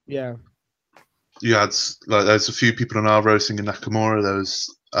chants. Yeah. You had there's a few people in our row singing Nakamura. There was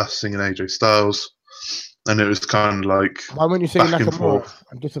us singing AJ Styles. And it was kind of like. Why weren't you singing Nakamura?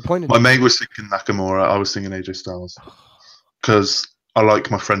 I'm disappointed. My mate was singing Nakamura. I was singing AJ Styles because I like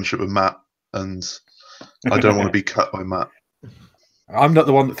my friendship with Matt, and I don't want to be cut by Matt. I'm not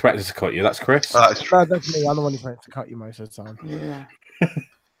the one that threatens to cut you. That's Chris. That's me. I'm the one who threatens to cut you most of the time. Yeah.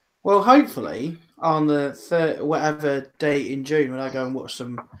 Well, hopefully on the whatever date in June when I go and watch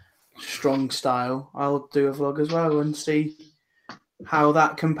some Strong Style, I'll do a vlog as well and see how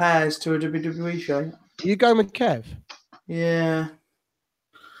that compares to a WWE show. You going with Kev? Yeah.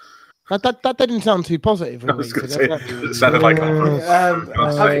 That didn't sound too positive. It sounded like.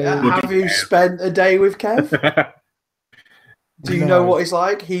 Have you spent a day with Kev? Do you know what he's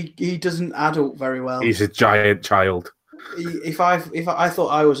like? He doesn't adult very well. He's a giant child. If I thought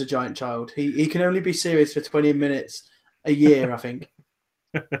I was a giant child, he can only be serious for 20 minutes a year, I think.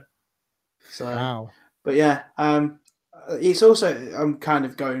 So, wow. But yeah, it's also, I'm kind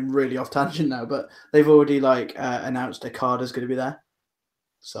of going really off tangent now, but they've already announced Okada's going to be there.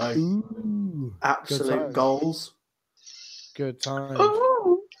 So absolute goals. Good time.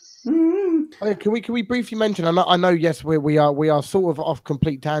 Can we briefly mention? I know. Yes, we are sort of off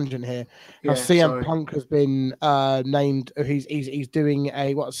complete tangent here. Now, CM Punk has been named. He's doing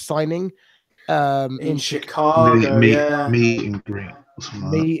a signing in Chicago. Meet and greet.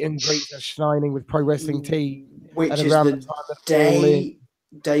 Meet and greet signing with Pro Wrestling Team, which is the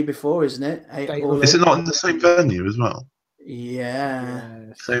day before, isn't it? Is it not in the same venue as well?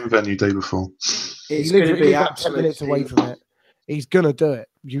 Yeah. Same venue day before. It's going to be about 10 minutes away from it. He's gonna do it.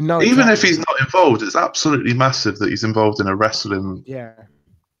 You know, Even exactly. if he's not involved, it's absolutely massive that he's involved in a wrestling. Yeah.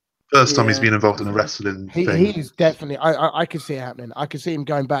 First time he's Yeah. been involved in a wrestling thing. He's definitely. I can see it happening. I can see him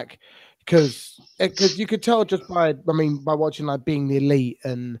going back because you could tell just by watching like Being the Elite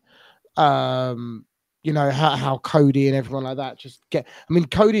and you know how Cody and everyone like that just get. I mean,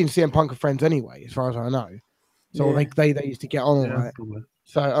 Cody and CM Punk are friends anyway, as far as I know. So Yeah. they used to get on all Yeah, right. probably.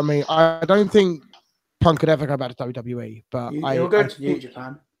 So I mean, I don't think Punk could ever go back to WWE, but He'll go to New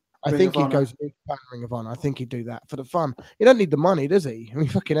Japan. I Ring think of he'd go Honor. to New Japan, Ring of Honor. I think he'd do that for the fun. He don't need the money, does he? I mean,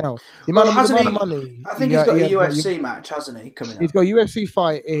 fucking hell. The Well, amount hasn't of he- money. I think he's got a UFC match, hasn't he? Coming up. He's got a UFC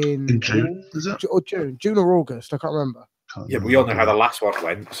fight In June, is it? or June or August. I can't remember. Can't Yeah, but remember. we all know how the last one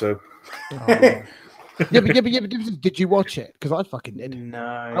went. So Yeah, but did you watch it? Because I fucking did. No,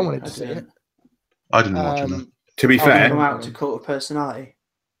 I wanted to see it. I didn't watch it. No. to be Oh, fair, Come out to Cult of Personality.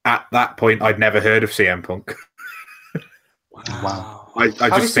 at that point, I'd never heard of CM Punk. Wow. I Have you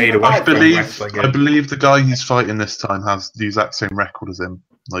just seen stayed the away fight? from wrestling. I believe the guy he's fighting this time has the exact same record as him,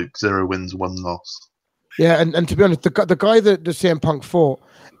 like 0 wins, 1 loss. Yeah, and to be honest, the guy that the CM Punk fought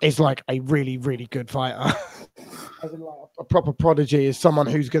is like a really, really good fighter. As in, like, a proper prodigy is someone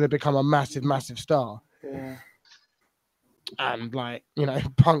who's going to become a massive, massive star. Yeah. And like, you know,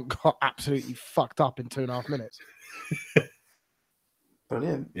 Punk got absolutely fucked up in 2.5 minutes.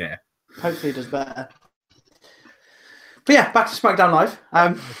 Brilliant. Yeah. Hopefully he does better. But yeah, back to SmackDown Live.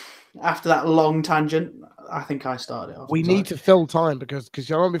 After that long tangent, I think I started it off. We need to fill time because you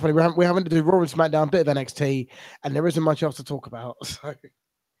know, funny. We're having to do Raw and SmackDown, a bit of NXT, and there isn't much else to talk about. So.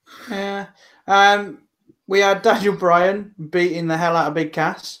 Yeah. We had Daniel Bryan beating the hell out of Big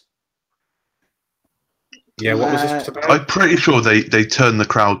Cass. Yeah, what was this about? I'm pretty sure they turned the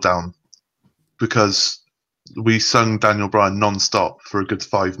crowd down because we sung Daniel Bryan non-stop for a good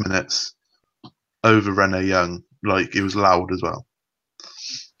 5 minutes over Renee Young. Like, it was loud as well.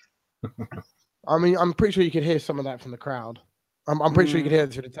 I mean, I'm pretty sure you could hear some of that from the crowd. I'm pretty sure you could hear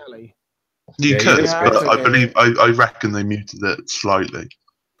it through the telly. You Yeah, could, yeah, but I I believe I reckon they muted it slightly.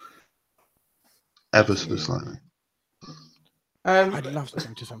 Ever so slightly. I'd love to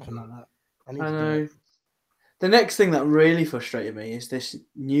go to something like that. I need I to do know. it. The next thing that really frustrated me is this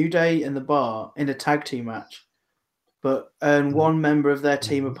New Day and the Bar in a tag team match, but one member of their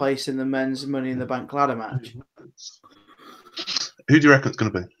team are placing the men's Money in the Bank ladder match. Who do you reckon it's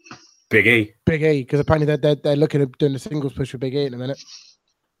going to be? Big E. Big E, because apparently they're looking at doing the singles push for Big E in a minute.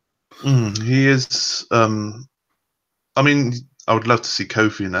 He is. I mean, I would love to see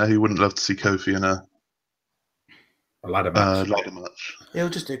Kofi in there. Who wouldn't love to see Kofi in a ladder match. ladder match? He'll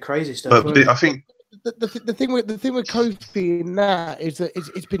just do crazy stuff. But won't he? I think The thing with Kofi in that is that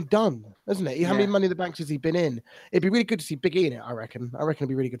it's been done, hasn't it? How many Yeah. Money in the Banks has he been in? It'd be really good to see Big E in it. I reckon it'd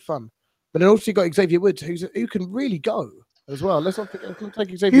be really good fun. But then also you got Xavier Woods, who can really go as well. Let's not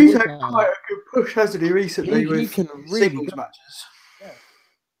take Xavier He's Woods had out. quite a good push, hasn't he, recently He with can really singles go. matches.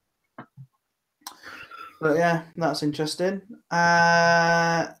 But yeah, that's interesting.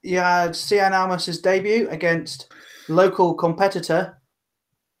 You had Cien Almas's debut against local competitor.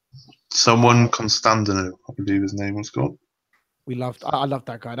 someone Constantino, I believe his name was called. I loved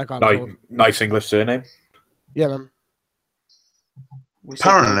that guy. That guy was awesome. Nice English surname. Yeah, man. We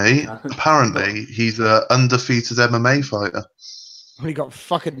said- Apparently, he's an undefeated MMA fighter. He got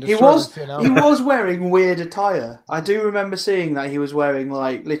fucking He destroyed was with Cien he Almas. was wearing weird attire. I do remember seeing that he was wearing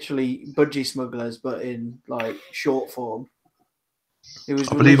like literally budgie smugglers, but in like short form. He was.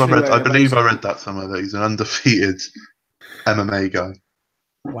 I believe I literally read. I wearing a believe I basic- read that somewhere that he's an undefeated MMA guy.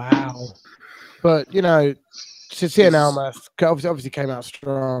 Wow. But you know, Cien Almas obviously came out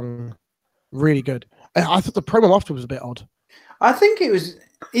strong, really good. I thought the promo after was a bit odd. I think it was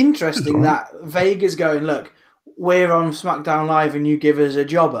interesting that Vega's going, look, we're on SmackDown Live and you give us a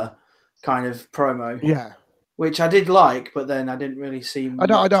jobber kind of promo, Yeah. which I did like, but then I didn't really see. I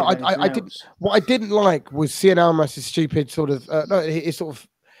know. much of I anything did. else. What I didn't like was Cien Almas' stupid sort of his sort of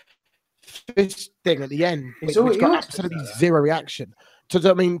fist thing at the end, He's which always- he got always absolutely does that. zero reaction. To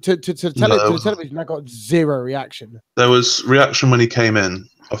the television, I got zero reaction. There was reaction when he came in.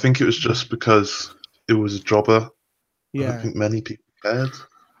 I think it was just because it was a jobber. I don't Yeah. think many people cared.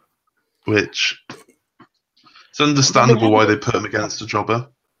 Which it's understandable why they put him against a jobber. I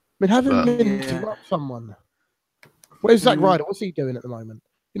mean, having But- him Yeah. interrupt someone. Where's Zack Mm. Ryder? What's he doing at the moment?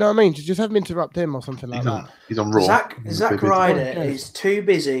 You know what I mean? Just have him interrupt him or something like that. He's on Raw. Zack Maybe. Ryder Yes. is too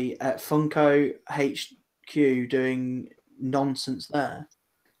busy at Funko HQ doing nonsense there.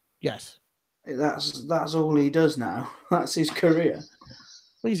 Yes. That's all he does now. That's his career.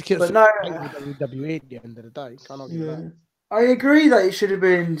 Well, he's a kid But no, WWE at the end of the day. Can't argue with yeah. that. I agree that it should have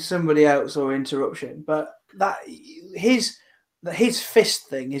been somebody else or interruption, but that his his fist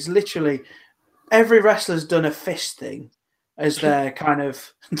thing is literally every wrestler's done a fist thing as their kind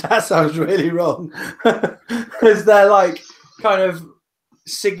of. That sounds really wrong. As their like kind of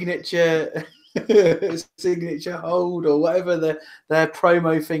signature hold or whatever their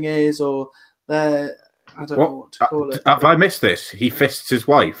promo thing is, or their I don't know what to call it. Have I missed this? He fists his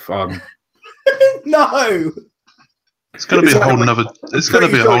wife on. No. It's going to be a whole nother. It's going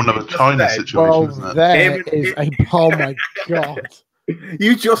to be a whole nother China situation, Well, isn't it? there is a. Oh my god!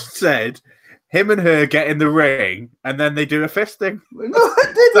 You just said him and her get in the ring, and then they do a fist thing. No,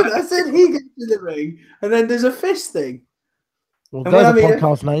 I didn't. I said he gets in the ring, and then there's a fist thing. Well, And there's when a I mean-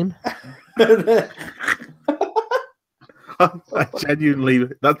 podcast name.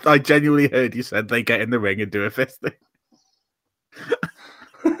 I genuinely heard you said they get in the ring and do a fist thing.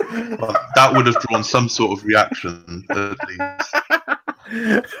 Well, that would have drawn some sort of reaction, at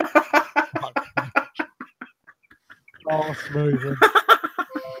least. Fast moving.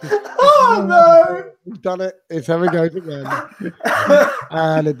 Oh no! We've done it. It's how it goes again.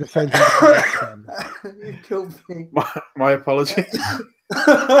 And it descends again. You killed me. My apologies.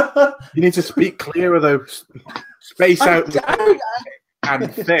 You need to speak clearer, though. Space out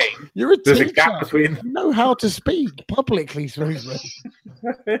and thing. You're a There's teacher. a gap between. You know how to speak publicly, smoothly.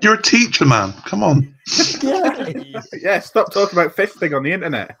 You're a teacher, man. Come on. Yeah. Yeah, stop talking about fisting on the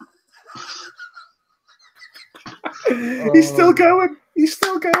internet. He's still going. He's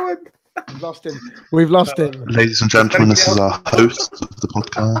still going. We've lost him. We've lost him. Ladies and gentlemen, this is our host of the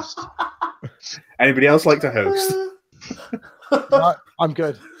podcast. Anybody else like to host? No, I'm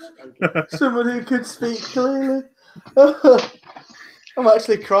good. Someone who could speak clearly. I'm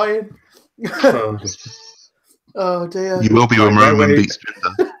actually crying. Oh, Oh dear. You will be when Roman beats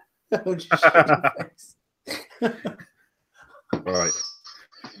Jinder. Oh, just shut your face. right.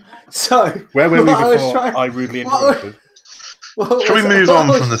 So, Where were we what I was before trying- I rudely what I- interrupted? what Shall we was- move what on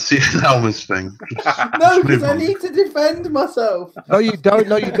was- from the Cien Almas thing? No, because move I on. need to defend myself. No, you don't.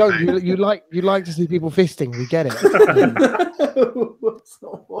 No, you don't. You like to see people fisting. We get it. That's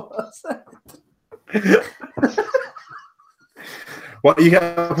not what I said. What you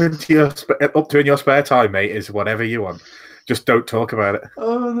get up to in your spare time, mate, is whatever you want. Just don't talk about it.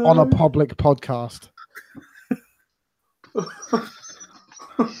 Oh, no. On a public podcast.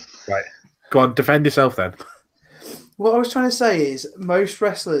 Right. Go on, defend yourself then. What I was trying to say is most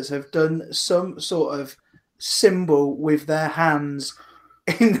wrestlers have done some sort of symbol with their hands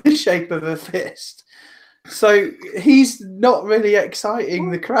in the shape of a fist. So he's not really exciting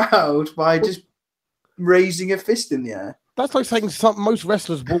the crowd by just raising a fist in the air. That's like saying most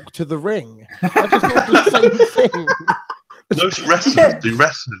wrestlers walk to the ring. That's just not the same thing. Most wrestlers Yeah. do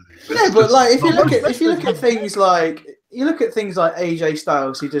wrestling. Yeah, but like if you look at things like AJ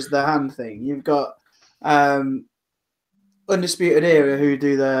Styles who does the hand thing, you've got Undisputed Era who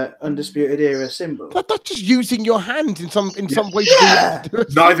do the Undisputed Era symbol. That's just using your hand in some way. Yeah. To do a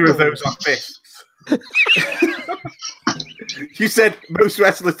Neither of symbol. those are fists. You said most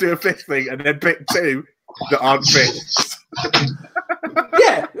wrestlers do a fist thing and then pick two that aren't fists.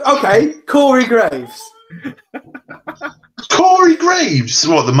 Yeah, okay, Corey Graves. Corey Graves,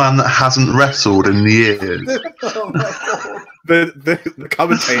 what, the man that hasn't wrestled in years? Oh my God. The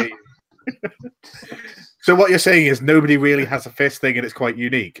commentator. So what you're saying is nobody really has a fist thing and it's quite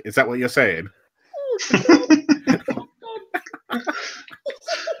unique. Is that what you're saying?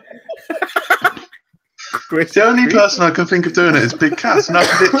 Chris, The only person I can think of doing it is Big Cass, and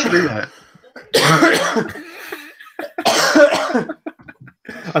that's literally it.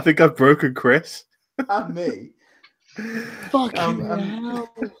 I think I've broken Chris. And me. Fucking I'm hell.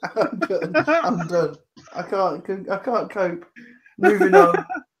 done. I'm done. I can't cope. Moving on.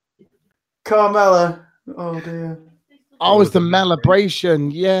 Carmella. Oh dear. Oh, it's the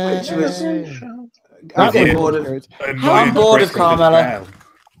Malibration. Yeah. Which was- That Yeah. was bored of- good. I'm bored of Carmella.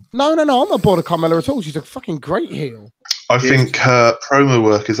 No, I'm not bored of Carmella at all. She's a fucking great heel. I think her promo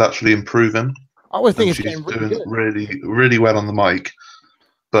work is actually improving. I always think And it's she's getting really doing good. really, really well on the mic,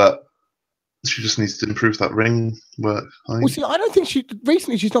 but she just needs to improve that ring work. I Well, think. see, I don't think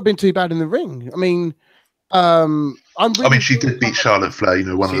recently she's not been too bad in the ring. I mean, I'm really I mean, she did beat Charlotte Flair,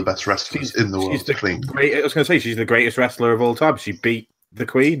 one of She- the best wrestlers in the world. She's the Clean. I was going to say she's the greatest wrestler of all time. She beat the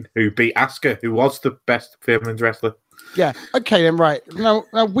Queen, who beat Asuka, who was the best women's wrestler. Yeah. Okay. Then right now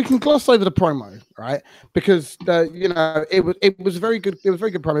we can gloss over the promo, right? Because it was very good. It was a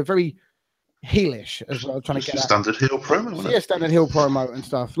very good promo, very heelish as well. Trying It's to a get at. standard heel promo, wasn't Yeah, it? standard heel promo and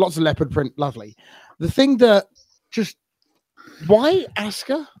stuff. Lots of leopard print, lovely. The thing that why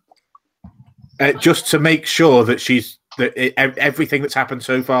Asuka? Just to make sure that she's that everything that's happened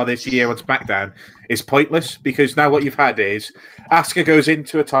so far this year on SmackDown is pointless, because now what you've had is Asuka goes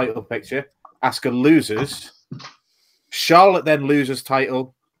into a title picture, Asuka loses, Charlotte then loses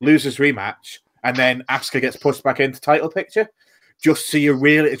title, loses rematch, and then Asuka gets pushed back into title picture. Just so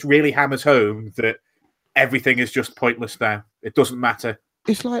it really hammers home that everything is just pointless now. It doesn't matter.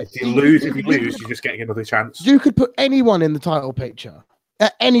 It's like if you lose, you're just getting another chance. You could put anyone in the title picture.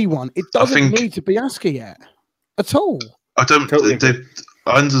 Anyone. It doesn't need to be Asuka yet at all. I don't. Totally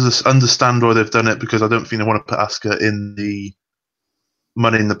I understand why they've done it, because I don't think they want to put Asuka in the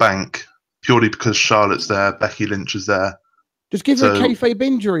Money in the Bank purely because Charlotte's there, Becky Lynch is there. Just give her a kayfabe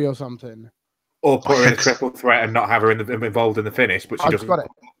injury or something. Or put her in a triple threat and not have her involved in the finish. But she doesn't. Got it.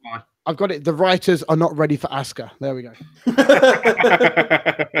 I've got it. The writers are not ready for Asuka. There we go.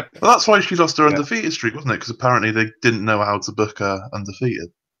 Well, that's why she lost her undefeated streak, wasn't it? Because apparently they didn't know how to book her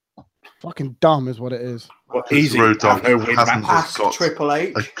undefeated. Fucking dumb is what it is. Well, easy. Road Dogg hasn't Ask got Triple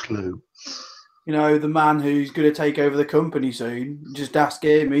H. a clue. You know, the man who's going to take over the company soon. Just ask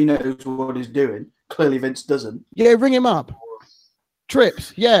him. He knows what he's doing. Clearly, Vince doesn't. Yeah, ring him up.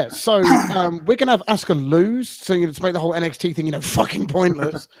 Trips, yeah. So we're gonna have Asuka lose, so you just make the whole NXT thing, fucking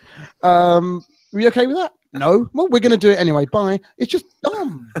pointless. Are you okay with that? No. Well, we're gonna do it anyway. Bye. It's just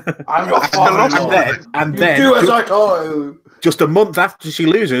dumb. I'm not and then do as I told. Just a month after she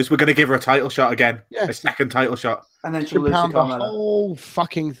loses, we're gonna give her a title shot again. Yeah. A second title shot. And then she'll lose the to whole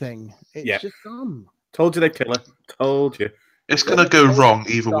fucking thing. It's just dumb. Told you they'd kill her. Told you. It's gonna go wrong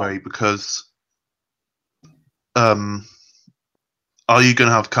either way, because are you going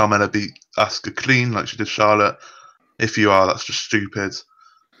to have Carmella beat Asuka clean like she did Charlotte? If you are, that's just stupid.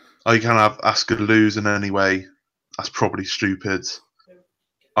 Are you going to have Asuka lose in any way? That's probably stupid.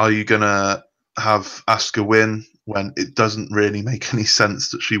 Are you going to have Asuka win when it doesn't really make any sense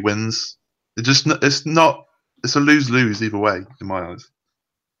that she wins? It's a lose-lose either way, in my eyes.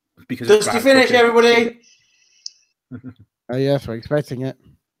 Because Dusty finish, everybody. Oh yes, we're expecting it.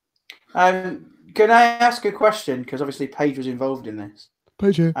 Can I ask a question? Because obviously Paige was involved in this.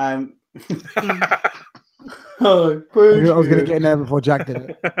 Paige. Oh, Paige. I was going to get in there before Jack did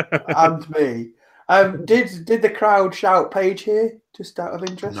it. And me. Did the crowd shout Paige here? Just out of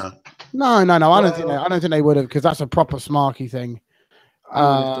interest? No. I don't think they would have, because that's a proper smarky thing.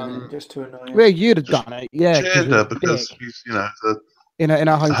 Just to annoy. Well, you'd have done it, yeah. Cheered her because she's, in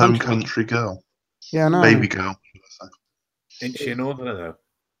our home country girl. Yeah, I know. Baby girl. Isn't she a northerner though?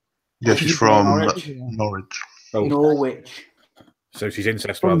 Yeah, she's from Norwich. Oh. Norwich. So she's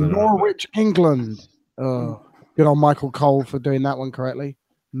incest From rather than Norwich, England. Oh, good on Michael Cole for doing that one correctly,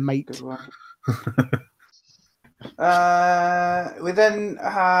 mate. Good one. We then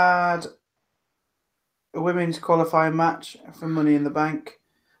had a women's qualifying match for Money in the Bank.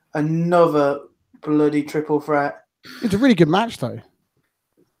 Another bloody triple threat. It's a really good match, though.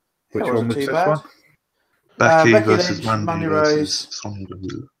 Which That one was wasn't too this bad. one? Becky Becky versus Lynch, Mandy Mandy versus Sonya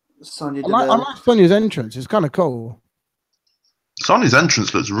Deville. Sonya I like Sonya's entrance. It's kind of cool. Sonya's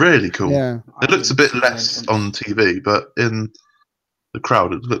entrance looks really cool. Yeah. It looks a bit less on TV, but in the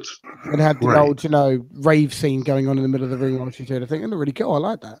crowd, it looks It had the great. old, rave scene going on in the middle of the ring while she's doing the thing. It looked really cool. I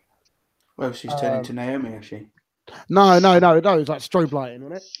like that. Well, she's turning to Naomi, is she? No. It's like strobe lighting,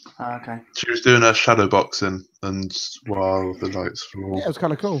 wasn't it? Okay. She was doing her shadow boxing, and while the lights were all... Yeah, it was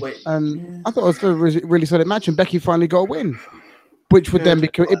kind of cool. Wait, And I thought it was a really solid match, and Becky finally got a win, which would then be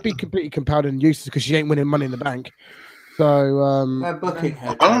completely compelled and useless because she ain't winning Money in the Bank. So They're booking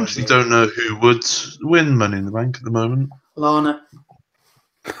her. I honestly don't know who would win Money in the Bank at the moment. Lana.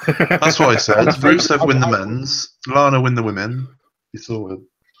 That's what I said. Rusev win the men's, Lana win the women. You thought it.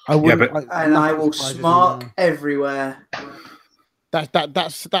 I will, I will smark everywhere.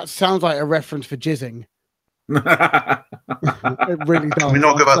 That sounds like a reference for jizzing. It really does. Can we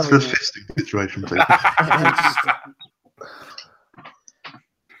not go back to the fisting situation, please?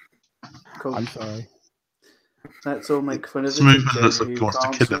 Cool. I'm sorry. Let's all make fun of This movement the looks teacher like he who wants to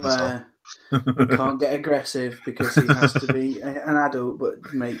can't kill himself. swear, who can't get aggressive because he has to be an adult,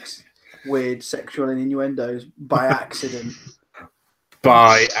 but makes weird sexual innuendos by accident.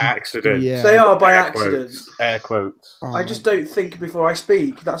 By accident. Yeah. They are by Air accident. quotes. Air quotes. Oh, I just don't think before I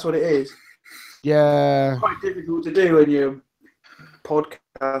speak. That's what it is. yeah. It's quite difficult to do when you're a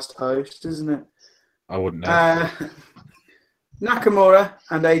podcast host, isn't it? I wouldn't know. Nakamura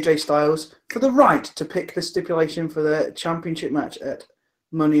and AJ Styles for the right to pick the stipulation for the championship match at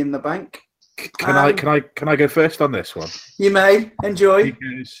Money in the Bank. Can I go first on this one? You may enjoy.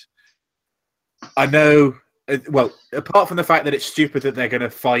 Because I know. Well, apart from the fact that it's stupid that they're going to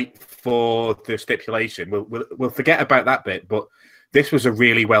fight for the stipulation, we'll forget about that bit. But this was a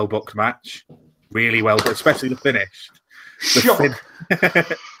really well booked match, really well booked, especially the finish. Shock.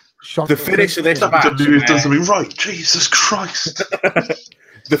 Shock The finish of this match. WWE's done something right. Jesus Christ.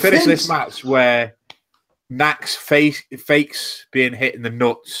 The finish of this Vince. match where Nax fakes being hit in the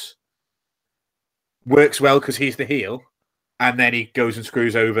nuts works well because he's the heel, and then he goes and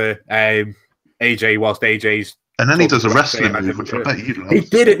screws over AJ whilst AJ's. And then he does a wrestling move, which I bet you'd love. He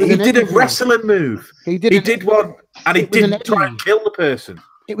did it. It was He an did a Eddie wrestling move. He He did one, and he it was an didn't try Eddie. and kill the person.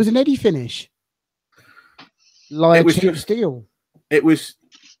 It was an Eddie finish. Like It was Chip just- Steele. It was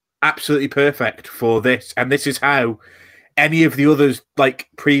absolutely perfect for this, and this is how any of the others, like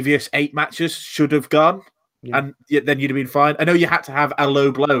previous 8 matches, should have gone, Yeah. and then you'd have been fine. I know you had to have a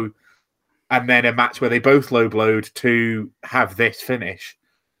low blow, and then a match where they both low blowed to have this finish,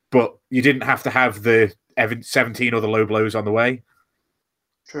 but you didn't have to have the 17 other low blows on the way.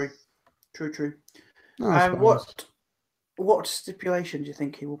 True. No, I suppose. What stipulation do you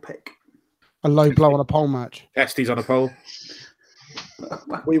think he will pick? A low blow on a pole match. Testes on a pole.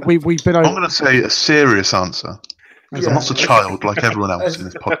 We've been I'm over. going to say a serious answer. Because I'm Yeah. not a child like everyone else in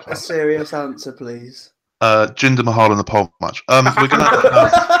this A podcast. serious answer, please. Jinder Mahal in the pole match. We're going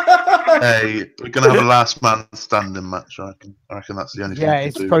to have a last man standing match. I reckon that's the only thing. Yeah, we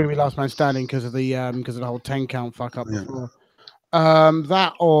it's can do. probably last man standing because of the whole 10 count fuck up Yeah. before.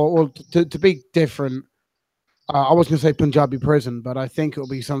 That or to be different. I was going to say Punjabi prison, but I think it'll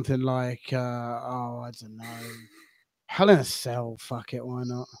be something like I don't know, Hell in a Cell. Fuck it, why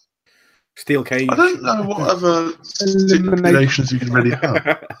not? Steel cage. I don't know what other stipulations you can really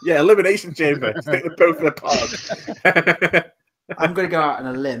have. Yeah, elimination chamber. Stick them both in a pod. I'm going to go out on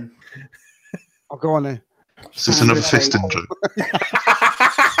a limb. I'll go on there. Is this another fisting joke?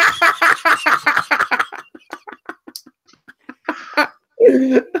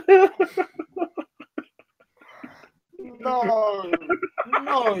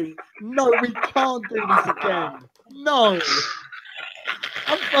 No, we can't do this again. No,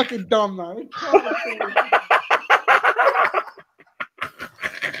 I'm fucking dumb, man. We can't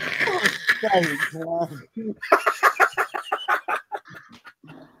do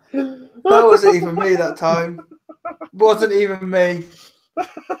this. That wasn't even me that time. Wasn't even me.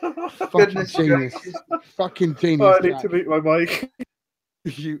 Fucking Goodness genius. gracious. Fucking Oh, genius. I need Jack. to mute my mic.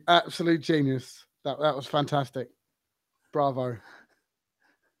 You absolute genius. That was fantastic. Bravo.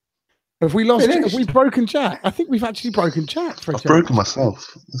 Have we lost? Finished. Have we broken chat? I think we've actually broken chat for a I've change. broken myself.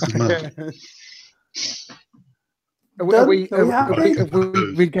 This is mad. Have we happy?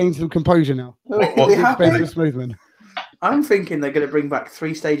 regained some composure now? Are we happy? Spencer Smoothman. I'm thinking they're going to bring back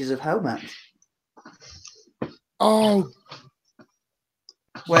 3 stages of Hell match, Oh,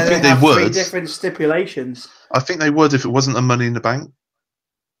 where I they think they have 3 would. different stipulations. I think they would if it wasn't a Money in the Bank,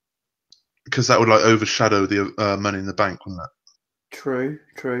 because that would like overshadow the Money in the Bank, wouldn't it? True.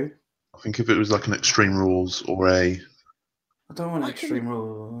 I think if it was like an Extreme Rules or a I don't want extreme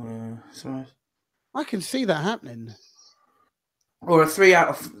rule. Sorry. I can see that happening. Or a 3 out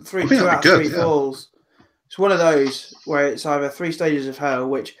of 3, I think 2 that'd out of be good, 3 yeah. falls. It's one of those where it's either 3 stages of Hell,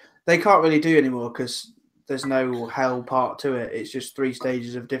 which they can't really do anymore because there's no Hell part to it. It's just 3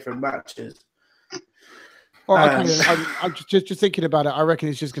 stages of different matches. Well, I'm just thinking about it. I reckon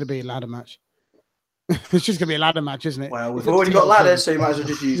it's just going to be a ladder match. It's just going to be a ladder match, isn't it? Well, we've It's a already got TLC. ladders, so you might as well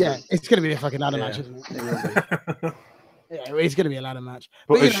just use Yeah, them. it's going to be a fucking ladder Yeah. match, isn't it? It will be. Yeah, it's going to be a ladder match.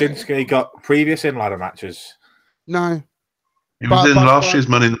 But But, has you know- Shinsuke got previous in ladder matches? No, He was in But- last year's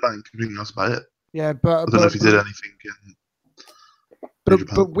Money in the Bank. I think that's about it. yeah, but I don't know if he did anything in New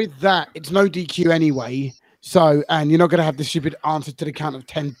Japan. but with that, it's no DQ anyway. So, and you're not going to have the stupid answer to the count of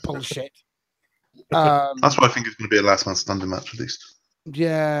 10 bullshit. That's why I think it's going to be a last man standing match at least.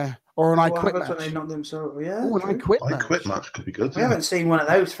 Yeah, or an I What quit happens when match. they knock themselves? Yeah. Oh, an I true. quit I match. quit match could be good. We haven't seen one of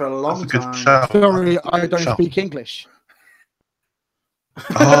those for a That's long a good time. shout. Sorry, I don't Shout. speak English.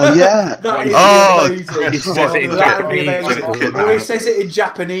 Oh yeah. That is Oh, amazing. he says it in That would be Japanese, amazing. and it- Or he says it in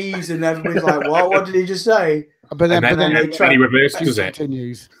Japanese, and everybody's like, "What? What did he just say?" But then, And then, they and try- he reverses it.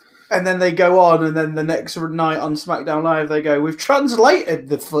 continues. And then they go on, and then the next night on SmackDown Live, they go, "We've translated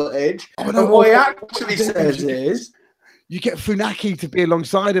the footage, Oh, and what he actually oh, says is." You get Funaki to be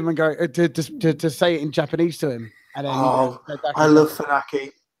alongside him and go to say it in Japanese to him. And then Oh, go back I and love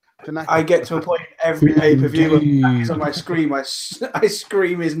Funaki. Funaki. I get to a point every pay per view when Funaki's on my screen. I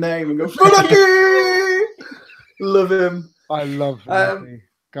scream his name and go, "Funaki!" Love him. I love Funaki.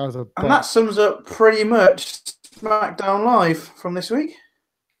 Guys are And that sums up pretty much SmackDown Live from this week.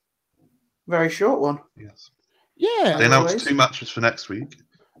 Very short one. Yes. yeah. They announced Always. 2 matches for next week,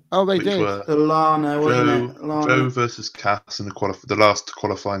 Oh, they which did. were The Lana, wasn't Joe, it? Lana. Joe versus Cass in the last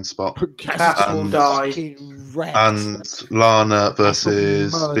qualifying spot, Cass will and- die. Fucking wrecked. and Lana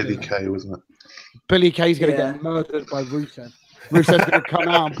versus murdered. Billy Kay, wasn't it? Billy Kay's going to Yeah. get murdered by Rusev. Rusev's going to come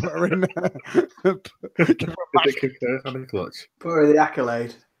out and put her in there. Give her a massacre. Clutch. Put her in the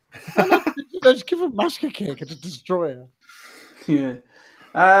accolade. Just give her a massacre kick and just destroy her. Yeah.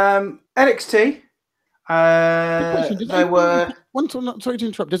 NXT. There were. Sorry to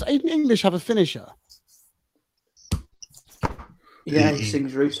interrupt. Does Aiden English have a finisher? Yeah, he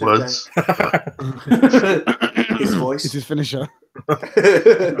sings Rusev. Words. His voice. It's his finisher.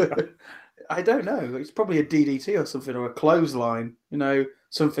 I don't know. It's probably a DDT or something, or a clothesline. You know,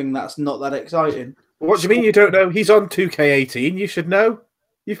 something that's not that exciting. What do you mean you don't know? He's on 2K18. You should know.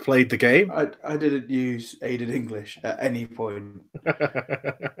 You've played the game. I didn't use Aiden English at any point.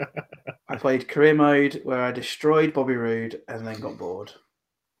 I played career mode where I destroyed Bobby Roode and then got bored.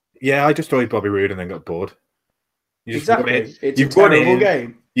 Yeah, I destroyed Bobby Roode and then got bored. Exactly. It's a terrible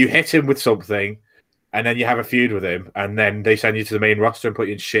game. You hit him with something, and then you have a feud with him, and then they send you to the main roster and put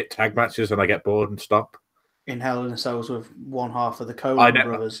you in shit tag matches, and I get bored and stop. In Hell in a Cells with one half of the Coleman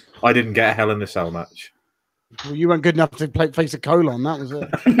brothers. I didn't get a Hell in a Cell match. Well, you weren't good enough to face a colon. That was it.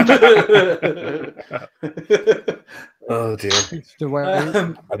 Oh dear. It's the way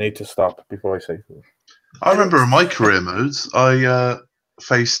I need to stop before I say something. I remember in my career modes, I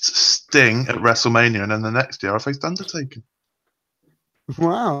faced Sting at WrestleMania, and then the next year I faced Undertaker.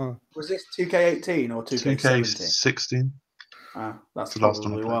 Wow. Was this 2K18 or 2K17? 2K16. That's The last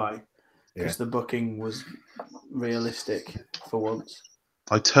one I probably played. why. Because the booking was realistic for once.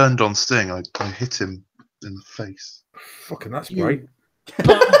 I turned on Sting. I hit him in the face. Fucking that's bright.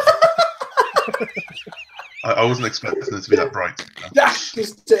 I wasn't expecting it to be that bright. Jack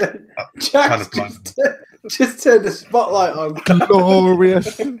just turned the spotlight on.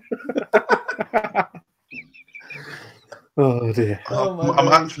 Glorious. Oh dear. Oh I'm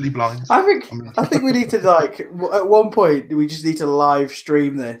actually blind. I think we need to at one point we just need to live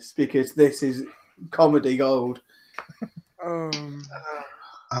stream this because this is comedy gold.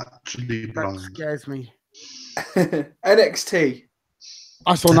 Actually That blind. scares me. NXT.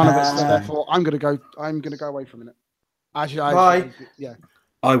 I saw none of it, so therefore I'm gonna go away for a minute. Actually, Bye. Yeah.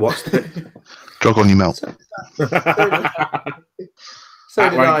 I watched it. Jog on your mouth. So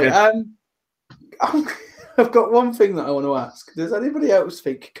did I. I've got one thing that I want to ask. Does anybody else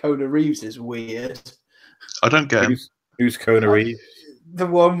think Kona Reeves is weird? I don't get him. Who's Kona Reeves? The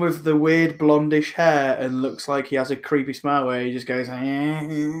one with the weird blondish hair and looks like he has a creepy smile where he just goes. That's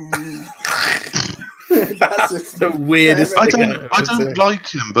the weirdest I thing. don't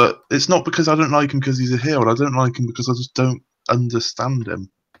like him, but it's not because I don't like him because he's a heel. I don't like him because I just don't understand him.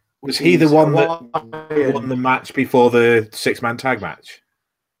 Was he the one that won the match before the 6-man tag match?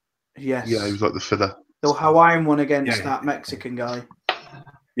 Yes. Yeah, he was like the filler. The Hawaiian one against that Mexican guy.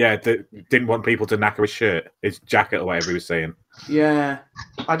 Yeah, didn't want people to knacker his shirt, his jacket, or whatever he was saying. Yeah,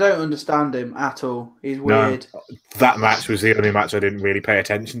 I don't understand him at all. He's weird. No, that match was the only match I didn't really pay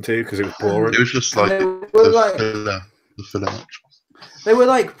attention to because it was boring. It was just like the filler match. They were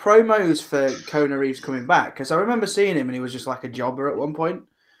like promos for Kona Reeves coming back because I remember seeing him and he was just like a jobber at one point,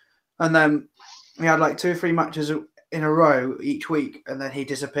 and then he had like 2 or 3 matches in a row each week, and then he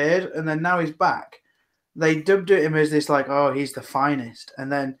disappeared, and then now he's back. They dubbed him as this like, oh, he's the finest,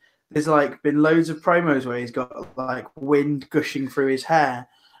 and then there's like been loads of promos where he's got like wind gushing through his hair,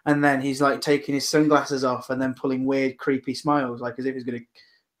 and then he's like taking his sunglasses off and then pulling weird, creepy smiles, like as if he's going to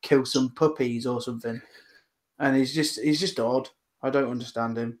kill some puppies or something. And he's just odd. I don't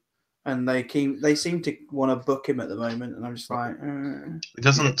understand him, and they seem to want to book him at the moment, and I'm just like, It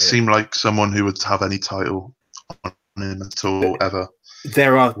doesn't seem like someone who would have any title on him at all ever.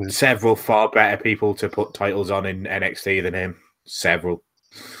 There are several far better people to put titles on in NXT than him. Several.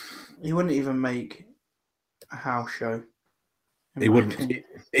 He wouldn't even make a house show. He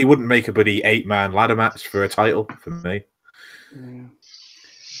wouldn't make a bloody 8-man ladder match for a title for me.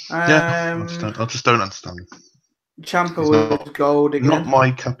 I just don't understand him. Ciampa was gold again. Not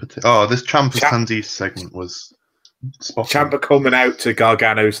my cup of tea. Oh, this Ciampa's Candice segment was spot on. Ciampa coming out to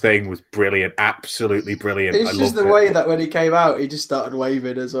Gargano's thing was brilliant, absolutely brilliant. It's just the way that when he came out, he just started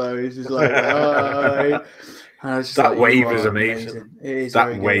waving as well. He's just like, oh. That wave is amazing. It is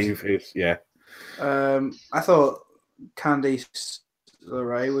that wave is, yeah. I thought Candice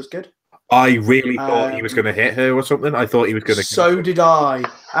LeRae was good. I really thought he was going to hit her or something. I thought he was going to. So did I.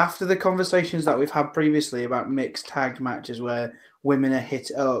 After the conversations that we've had previously about mixed tag matches where men are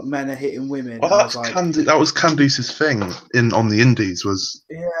hitting women. Well, that was Candice's thing on the Indies was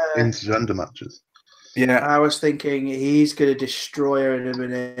intergender matches. Yeah, I was thinking he's going to destroy her in a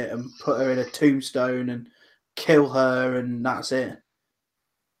minute and put her in a tombstone and kill her, and that's it.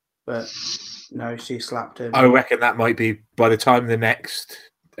 But no, she slapped him. I reckon that might be by the time the next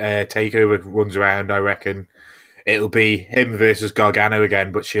Takeover runs around, I reckon it'll be him versus Gargano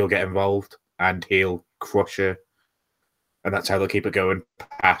again, but she'll get involved and he'll crush her. And that's how they'll keep it going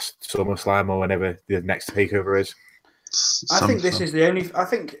past SummerSlam or whenever the next Takeover is. I think this is the only. I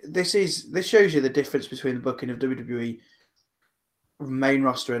think this shows you the difference between the booking of WWE main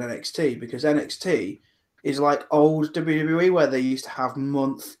roster and NXT, because NXT is like old WWE where they used to have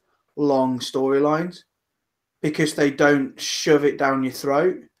month-long storylines because they don't shove it down your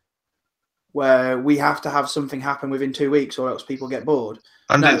throat. Where we have to have something happen within 2 weeks or else people get bored.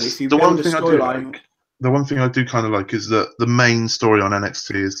 And no, it's if you the build one a thing I do storyline, like. The one thing I do kind of like is that the main story on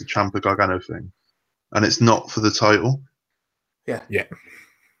NXT is the Ciampa Gargano thing, and it's not for the title. Yeah.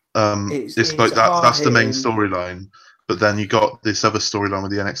 It's like that. That's the main storyline. But then you got this other storyline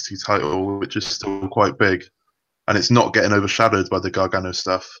with the NXT title, which is still quite big, and it's not getting overshadowed by the Gargano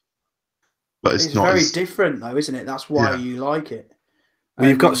stuff. But it's not very different, though, isn't it? That's why you like it. Well,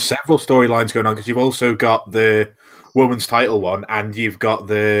 you've got several storylines going on because you've also got the women's title one, and you've got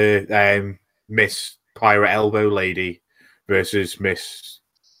the Miss Pirate Elbow Lady versus Miss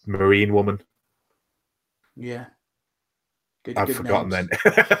Marine Woman. Yeah. I've forgotten names.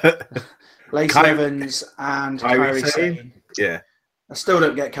 then. Lacey Evans and Kairi Sane. Yeah. I still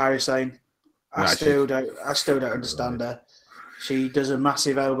don't get Kairi Sane. I No, still don't understand her. She does a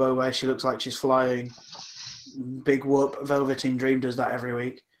massive elbow where she looks like she's flying. Big whoop. Velveteen Dream does that every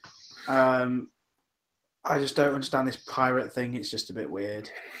week. I just don't understand this pirate thing. It's just a bit weird.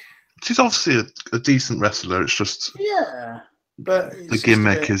 She's obviously a decent wrestler. It's just but the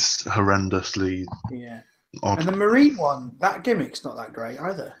gimmick is horrendously odd. And the Marine one, that gimmick's not that great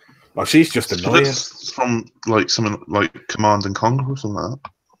either. Well, she's just annoying. It's from like something like Command and Conquer or something like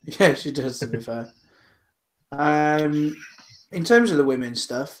that. Yeah, she does, to be fair. In terms of the women's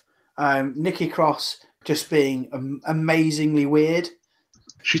stuff, Nikki Cross just being amazingly weird.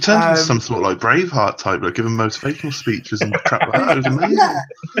 She turned into some sort of like Braveheart type, like giving motivational speeches and crap like that. It was amazing. Yeah,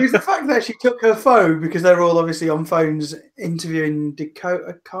 it was the fact that she took her phone, because they were all obviously on phones interviewing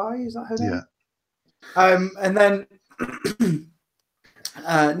Dakota Kai, is that her name? Yeah. And then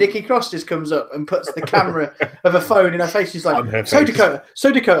Nikki Cross just comes up and puts the camera of a phone in her face. She's like, so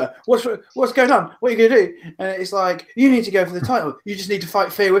Dakota, what's going on? What are you going to do? And it's like, you need to go for the title. You just need to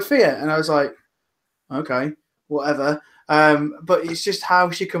fight fear with fear. And I was like, okay, whatever. But it's just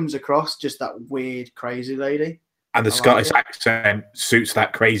how she comes across, just that weird, crazy lady. And the Scottish accent suits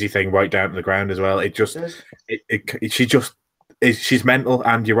that crazy thing right down to the ground as well. It just, she's mental,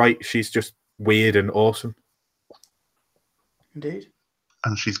 and you're right, she's just weird and awesome. Indeed.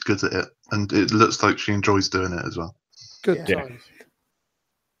 And she's good at it, and it looks like she enjoys doing it as well. Good times.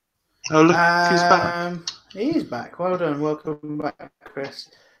 Oh, look, he's back. He is back. Well done. Welcome back, Chris.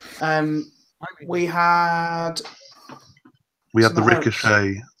 We had the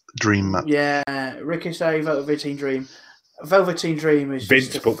Ricochet Dream match. Yeah, Ricochet, Velveteen Dream. Velveteen Dream is Vince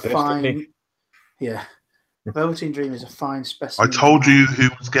just booked a this, fine. didn't he? Yeah, Velveteen Dream is a fine specimen. I told you who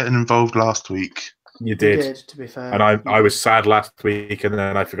was getting involved last week. You did. You did, to be fair. And I was sad last week, and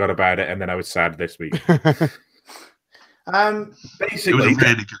then I forgot about it, and then I was sad this week. It Basically, was a really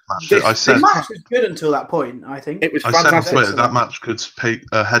good match. The match was good until that point, I think. It was I said on fantastic. Twitter that match could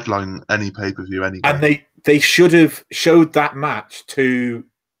headline any pay-per-view, any game. And they should have showed that match to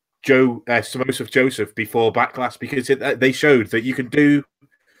Samosa Joseph before Backlash, because they showed that you can do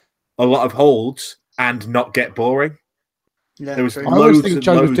a lot of holds and not get boring. Yeah, there was I always think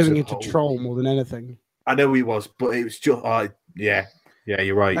Joe was loads doing of it to holds. troll more than anything. I know he was, but it was just yeah,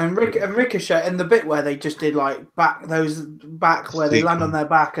 you're right. And Ricochet, and the bit where they just did like back where they land on their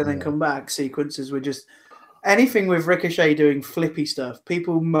back and then come back sequences were just anything with Ricochet doing flippy stuff.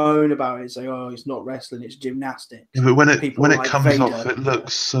 People moan about it, say, "Oh, it's not wrestling; it's gymnastics." Yeah, but when it like comes Vader, off, it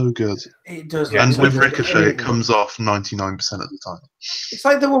looks so good. It does. And look with so good. Ricochet, it comes off 99% of the time. It's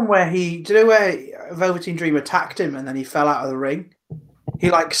like the one where do you know where Velveteen Dream attacked him and then he fell out of the ring?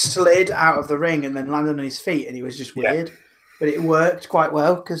 He like slid out of the ring and then landed on his feet, and he was just weird. Yeah. But it worked quite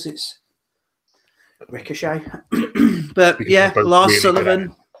well because it's Ricochet. But yeah, Lars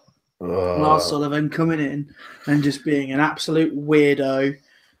Sullivan. Lars Sullivan coming in and just being an absolute weirdo,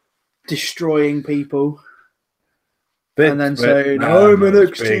 destroying people. And then saying, I'm an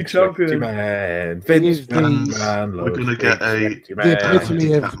NXT champion. We're going to get the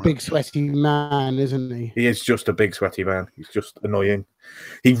epitome of big sweaty man, isn't he? He is just a big sweaty man. He's just annoying.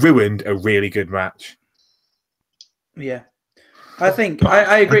 He ruined a really good match. Yeah. I think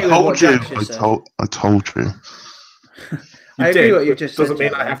I agree with what Jack just said. I told you. I agree with what you just said. Doesn't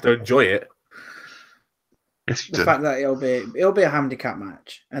mean I have to enjoy it. Yes, you the did. fact that it'll be a handicap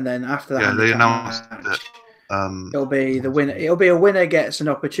match, and then after that, they announced match, It'll be the winner. It'll be a winner gets an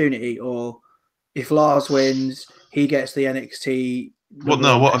opportunity, or if Lars wins, he gets the NXT. What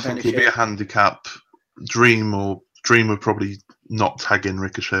I think would be a handicap. Dream would probably not tag in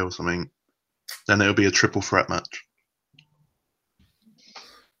Ricochet or something. Then it'll be a triple threat match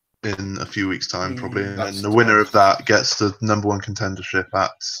in a few weeks' time, probably. And then the winner of that gets the #1 contendership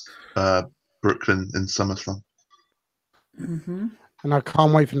at Brooklyn in SummerSlam. Mm-hmm. And I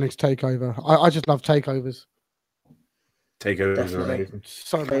can't wait for the next takeover. I just love takeovers. Takeovers are amazing.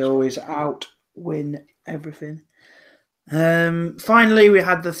 So They always outwin everything. Finally, we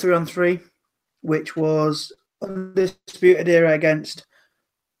had the 3-on-3, which was Undisputed Era against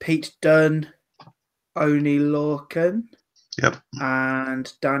Pete Dunne, Oney Lorcan,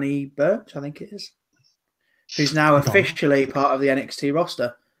 and Danny Burch, I think it is, who's now officially part of the NXT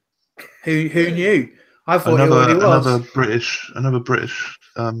roster. Who knew? I thought he already was. Another British.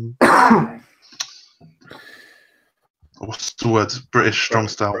 What's the word? British strong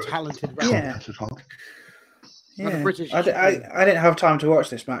style. talented. Yeah. Yeah. British. I didn't have time to watch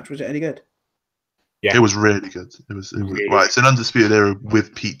this match. Was it any good? Yeah, it was really good. It was really right. It's an Undisputed Era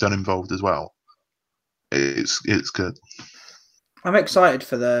with Pete Dunne involved as well. It's good. I'm excited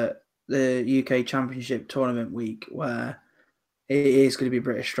for the UK Championship tournament week where it is going to be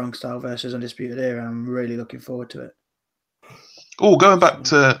British Strong Style versus Undisputed Era. I'm really looking forward to it. Oh, going back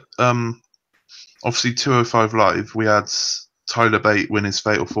to obviously 205 Live, we had Tyler Bate win his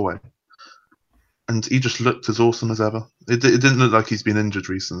Fatal 4-Way. And he just looked as awesome as ever. It didn't look like he's been injured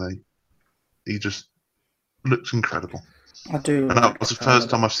recently. He just looked incredible. I do. And that was the first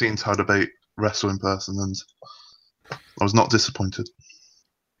time I've seen Tyler Bate wrestle in person, and I was not disappointed.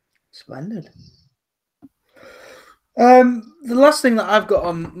 Splendid. The last thing that I've got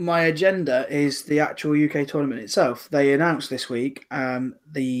on my agenda is the actual UK tournament itself. They announced this week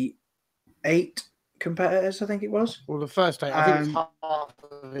the 8 competitors, I think it was. Well, the first day, I think it's half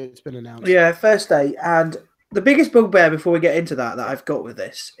of it's been announced. Yeah, first day. And the biggest bugbear before we get into that I've got with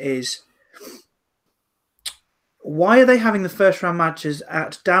this is, why are they having the first round matches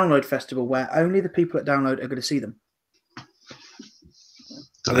at Download Festival where only the people at Download are going to see them?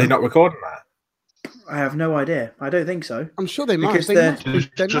 Are they not recording that? I have no idea. I don't think so. I'm sure they might. Because They I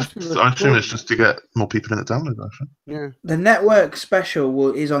assume it's just to get more people in the download version. Yeah. The network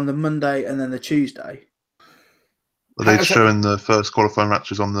special is on the Monday and then the Tuesday. Are they showing the first qualifying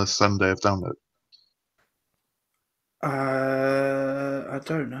matches on the Sunday of download? I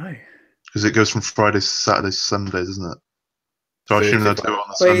don't know. Because it goes from Fridays, Saturdays, Sundays, isn't it? So I assume they'll do it on the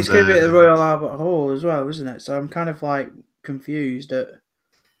But Sunday. it's going to be at the Royal Albert Hall as well, isn't it? So I'm kind of like confused at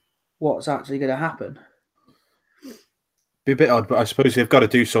what's actually going to happen. Be a bit odd, but I suppose they've got to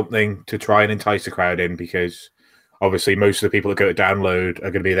do something to try and entice the crowd in, because obviously most of the people that go to Download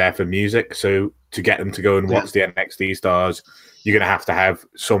are going to be there for music. So to get them to go and watch the NXT stars, you're going to have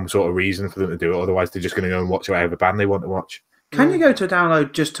some sort of reason for them to do it. Otherwise, they're just going to go and watch whatever band they want to watch. Can you go to a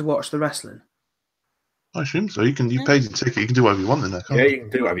Download just to watch the wrestling? I assume so. You paid your ticket. You can do whatever you want in there. Yeah, you can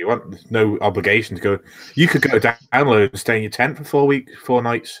do whatever you want. There's no obligation to go. You could go to Download and stay in your tent for 4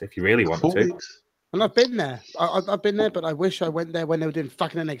 nights if you really wanted to. And I've been there. I've been there, but I wish I went there when they were doing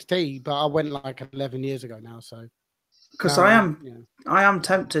fucking NXT. But I went like 11 years ago now. So because I am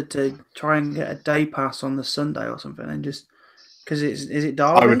tempted to try and get a day pass on the Sunday or something, and just because is it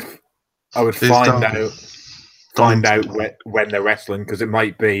Derby? I would find out when they're wrestling, because it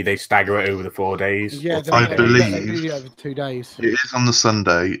might be they stagger it over the 4 days. Yeah, I believe over 2 days. It is on the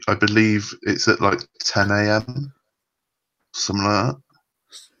Sunday. I believe it's at like 10 a.m. Something like that.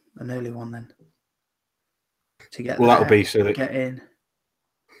 An early one then. To get that'll be so that get in,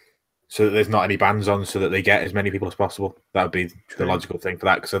 so that there's not any bands on, so that they get as many people as possible. That would be the logical thing for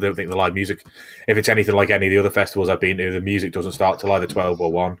that, because I don't think the live music, if it's anything like any of the other festivals I've been to, the music doesn't start till either 12 or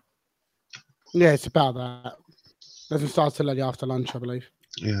 1. Yeah, it's about that. Doesn't start till after lunch, I believe.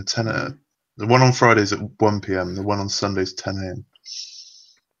 Yeah, 10 a.m. The one on Friday is at 1 p.m. The one on Sunday is 10 a.m.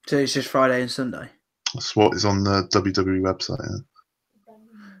 So it's just Friday and Sunday. That's what is on the WWE website.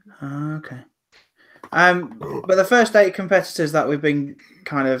 Yeah. Okay. But the first 8 competitors that we've been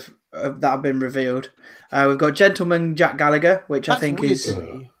that have been revealed, we've got Gentleman Jack Gallagher, which I think is.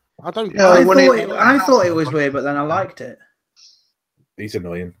 I don't. Yeah, I thought it was weird, but then I liked it. He's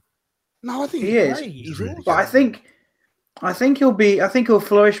annoying. No, I think he is. He's awesome. But I think he'll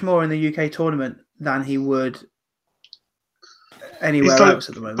flourish more in the UK tournament than he would anywhere else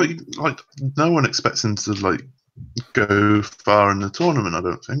at the moment. But no one expects him to go far in the tournament. I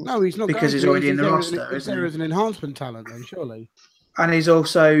don't think. No, he's not, because he's already in the roster. He's there as an enhancement talent, then surely. And he's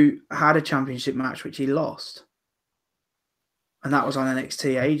also had a championship match which he lost, and that was on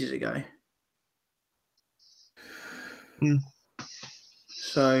NXT ages ago.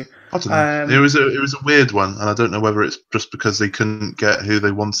 So I don't know. It was a weird one, and I don't know whether it's just because they couldn't get who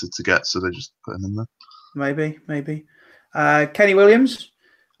they wanted to get, so they just put him in there. maybe. Kenny Williams,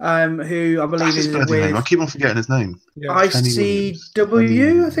 who I believe That's his is bloody name. I with keep on forgetting his name. Yeah.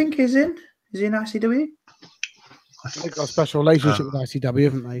 ICW. I think is in. Is he in ICW? They've got a special relationship with ICW,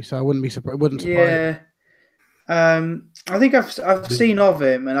 haven't they? So I wouldn't be surprised. Wouldn't surprise me. Yeah. I think I've seen of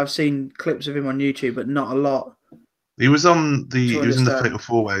him and I've seen clips of him on YouTube, but not a lot. He was on the. To He was in the understand.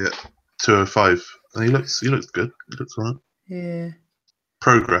 Fatal 4-Way at 205, and he looks good. He looks alright. Yeah.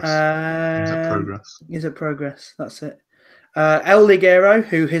 Progress. He's at Progress. He's at Progress. That's it. El Ligero,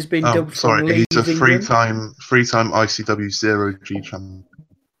 who has been Oh, dubbed from sorry. Leeds, He's a England. three-time ICW 0G champion.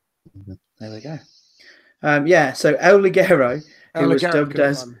 There we go. So El Ligero, El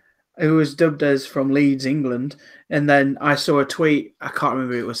Ligero, who was dubbed as from Leeds, England, and then I saw a tweet. I can't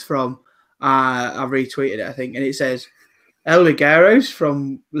remember who it was from. I retweeted it, I think, and it says El Ligero's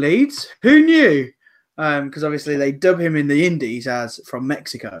from Leeds. Who knew? Because obviously they dub him in the Indies as from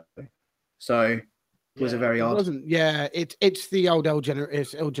Mexico, so it was a very odd. It's the old El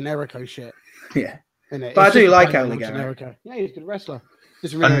Generico shit. Yeah, Isn't it? but It's I do just like plain El old Ligero. Generico. Yeah, he's a good wrestler.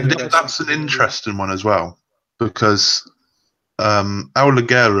 Just really And good that's an interesting one as well, because El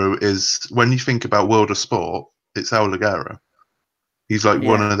Ligero is, when you think about World of Sport, it's El Ligero. He's like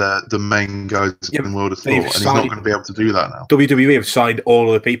one of the main guys in World of Sport, and he's not going to be able to do that now. WWE have signed all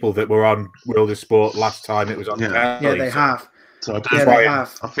of the people that were on World of Sport last time it was on. Yeah, they have. So they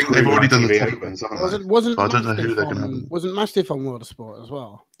have. I think they've already done the top ones, haven't they? Wasn't So I don't know who Mastiff they're going to. Wasn't Mastiff on World of Sport as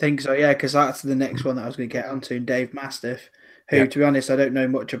well? Think so, yeah, because that's the next one that I was going to get onto, Dave Mastiff, who, to be honest, I don't know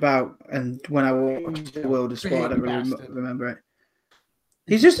much about. And when I watched the World of Sport, I don't really remember it.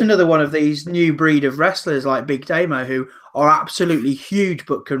 He's just another one of these new breed of wrestlers like Big Damo who are absolutely huge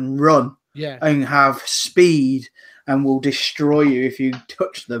but can run and have speed and will destroy you if you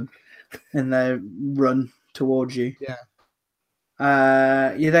touch them and they run towards you. Yeah.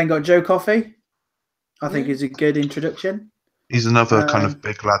 You then got Joe Coffey. I think is a good introduction. He's another kind of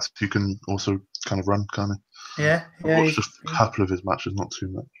big lad who can also kind of run, kind of. Yeah. I watched a couple of his matches, not too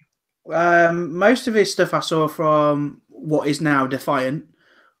much. Most of his stuff I saw from what is now Defiant,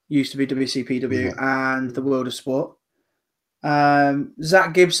 used to be WCPW, and the World of Sport.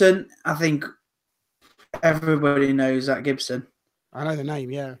 Zach Gibson, I think everybody knows Zach Gibson. I know the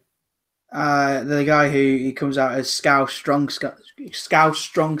name, yeah. The guy who he comes out as Scouse Strong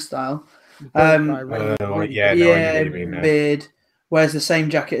style. Beard, wears the same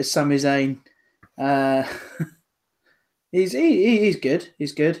jacket as Sami Zayn. He's good.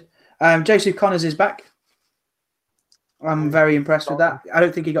 He's good. Joseph Connors is back. I'm very impressed with that. I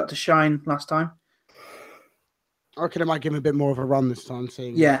don't think he got to shine last time. I reckon I might give him a bit more of a run this time.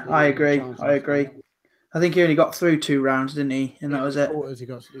 Yeah, I agree. I think he only got through 2 rounds, didn't he? And that was it. He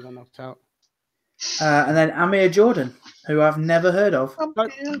got knocked out. And then Amir Jordan, who I've never heard of.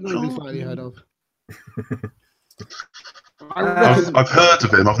 Not even slightly heard of. I've heard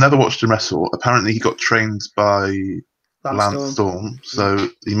of him. I've never watched him wrestle. Apparently, he got trained by Lance Storm, so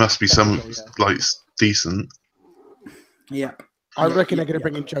he must be decent. Yeah. I reckon they're going to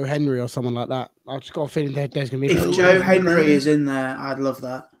bring in Joe Henry or someone like that. I've just got a feeling there's going to be. If Joe Henry is in there, I'd love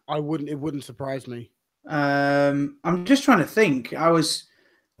that. It wouldn't surprise me. I'm just trying to think.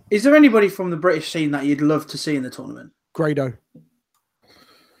 Is there anybody from the British scene that you'd love to see in the tournament? Grado.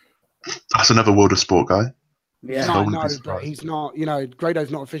 That's another World of Sport guy. Yeah. No, but he's not.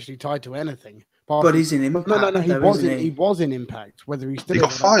 Grado's not officially tied to anything. But he's in Impact. No. He was in Impact. Whether he's still. He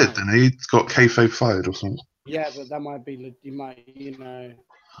got fired, didn't he? He got kayfabe fired or something. Yeah, but that might be. You might, never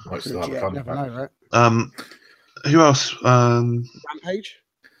know, right? Who else? Rampage.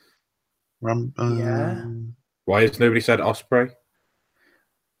 Yeah. Why has nobody said Osprey?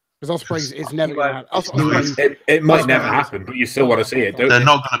 Because Osprey is never going to happen. It might never happen, but you still want to see it, don't They're you?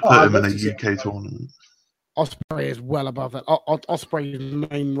 not going to put him in a UK tournament. Osprey is well above that. Osprey's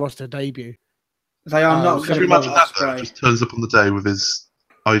main roster debut. They are not going to imagine that though, just turns up on the day with his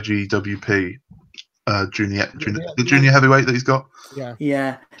IGWP junior heavyweight that he's got.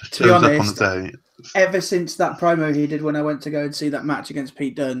 Yeah. Just to be turns honest, up on the day. Ever since that promo he did when I went to go and see that match against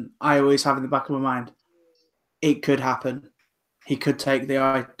Pete Dunne, I always have in the back of my mind, it could happen. He could take the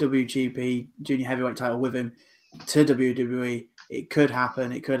IWGP junior heavyweight title with him to WWE. It could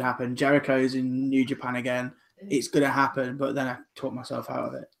happen. It could happen. Jericho's in New Japan again. It's going to happen. But then I talked myself out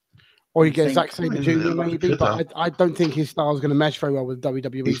of it. Or you get Zack Sabre Jr. maybe, but I don't think his style is going to mesh very well with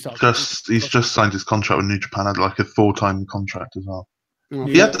WWE style. He's just signed his contract with New Japan, had like a 4-time contract as well. Yeah,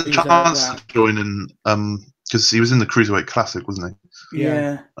 he had the chance to join in because he was in the Cruiserweight Classic, wasn't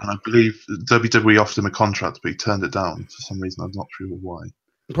Yeah. And I believe WWE offered him a contract, but he turned it down for some reason. I'm not sure why.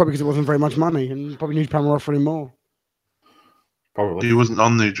 Probably because it wasn't very much money, and probably New Japan were offering him more. Probably. He wasn't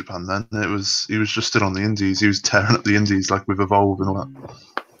on New Japan then. He was just still on the Indies. He was tearing up the Indies like with Evolve and all that.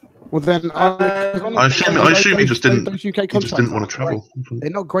 Well, then I assume he just didn't. Those UK He just didn't want to travel. They're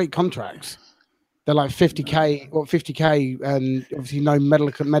not great contracts. They're like 50k or 50k, and obviously no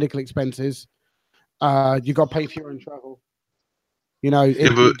medical expenses. You got to pay for your own travel. You know,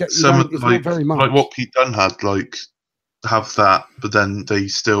 but it's some not very much. like what Pete Dunne had, like have that, but then they're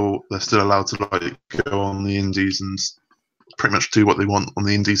still allowed to like go on the Indies and pretty much do what they want on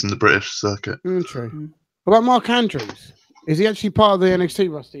the Indies and the British circuit. True. What about Mark Andrews? Is he actually part of the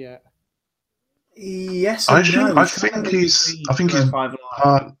NXT roster yet? Yes, I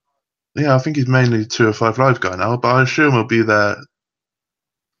think he's mainly 205 Live guy now, but I assume he'll be there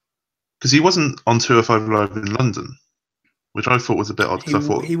because he wasn't on 205 Live in London, which I thought was a bit odd.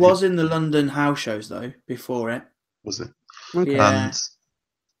 He was in the London house shows though before it. Was it? Okay. Yeah. And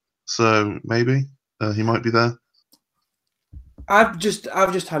so maybe he might be there. I've just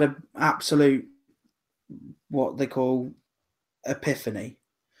had an absolute what they call epiphany.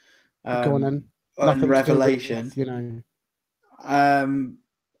 Go on then. And revelation. You know.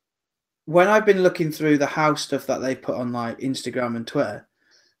 When I've been looking through the house stuff that they put on like Instagram and Twitter,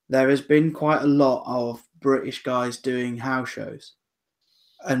 there has been quite a lot of British guys doing house shows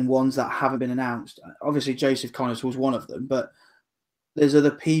and ones that haven't been announced. Obviously, Joseph Connors was one of them, but there's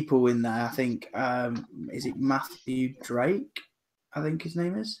other people in there. I think, is it Matthew Drake? I think his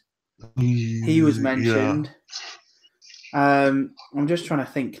name is. He was mentioned. Yeah. I'm just trying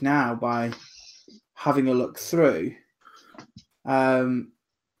to think now by having a look through,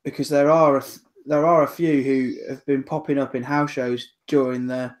 because there are a few who have been popping up in house shows during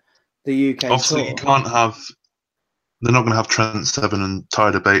the UK Obviously, tour. you can't have. They're not going to have Trent Seven and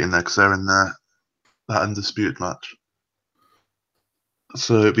Tyler Bate in there because they're in that undisputed match.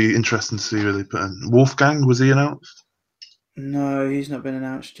 So it'd be interesting to see who they put in. Wolfgang, was he announced? No, he's not been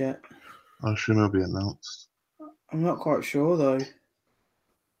announced yet. I assume he'll be announced. I'm not quite sure though.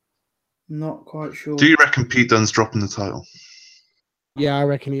 Not quite sure. Do you reckon Pete Dunne's dropping the title? Yeah, I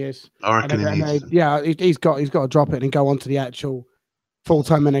reckon he is. I reckon he needs it. Yeah, he's got to drop it and go on to the actual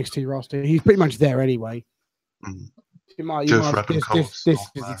full-time NXT roster. He's pretty much there anyway. Mm. This is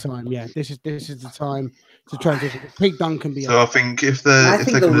the time. Yeah, this is the time to transition. Pete Dunne can be. So I think if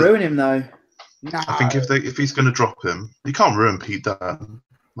they'll ruin him though. No. I think if he's going to drop him, you can't ruin Pete Dunne.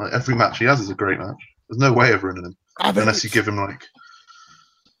 Like every match he has is a great match. There's no way of ruining him unless you give him like.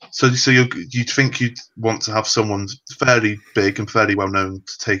 So you'd think you'd want to have someone fairly big and fairly well known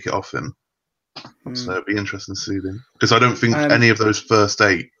to take it off him. So it'd be interesting to see them because I don't think any of those first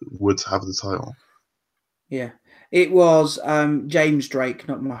 8 would have the title. Yeah, it was James Drake,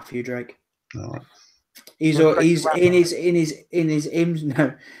 not Matthew Drake. All right. He's in his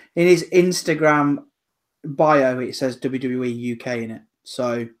Instagram bio. It says WWE UK in it.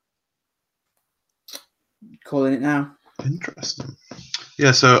 So calling it now. Interesting.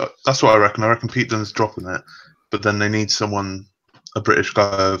 Yeah, so that's what I reckon. I reckon Pete Dunne's dropping it, but then they need someone, a British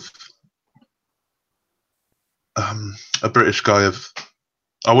guy of. I don't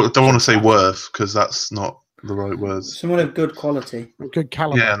want to say worth because that's not the right words. Someone of good quality, good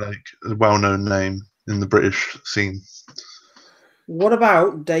caliber. Yeah, like a well-known name in the British scene. What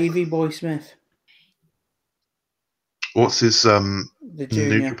about Davey Boy Smith? What's his The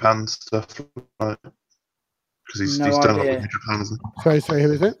junior. New Japan stuff like? Because he's done a lot of New Japan, isn't he? Sorry,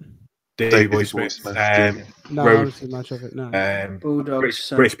 who is it? Davey Boy Smith. No, I haven't seen much of it. No.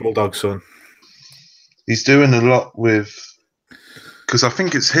 British Bulldog son. He's doing a lot with because I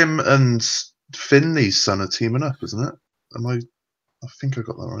think it's him and Finley's son are teaming up, isn't it? I think I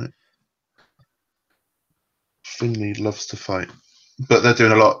got that right. Finley loves to fight, but they're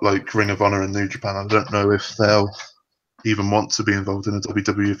doing a lot like Ring of Honor and New Japan. I don't know if they'll even want to be involved in a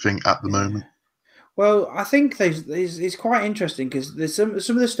WWE thing at the moment. Well, I think it's quite interesting because there's some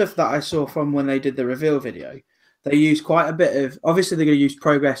of the stuff that I saw from when they did the reveal video. They used quite a bit of. Obviously, they're going to use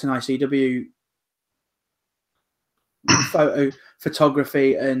Progress and ICW photo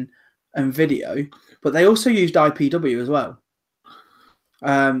photography and video, but they also used IPW as well.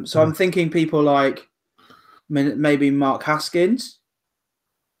 So I'm thinking people like maybe Mark Haskins.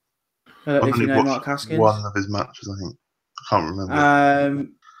 I don't know if you know Mark Haskins. One of his matches, I think. I can't remember.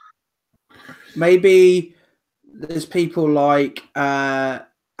 Maybe there's people like I'd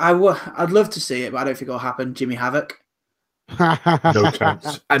love to see it, but I don't think it'll happen. Jimmy Havoc. No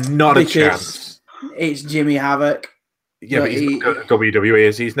chance, and not a chance. It's Jimmy Havoc. Yeah, but he's not going to WWE,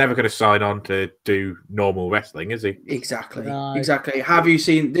 is he? He's never going to sign on to do normal wrestling, is he? Exactly. No. Exactly. Have you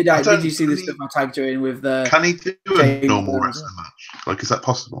seen? Did you see the stuff I tagged you in with the? Can he do a James normal Ellsworth. wrestling match? Like, is that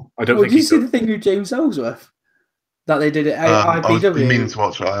possible? I don't Oh, think did you he see does. the thing with James Ellsworth that they did at I was IPW? meaning to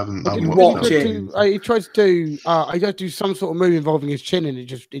watch it. I haven't Did you watched watch it. it? He tries to do some sort of move involving his chin, and it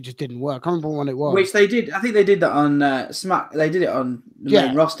just didn't work. I can't remember when it was. Which they did. I think they did that on Smack. They did it on the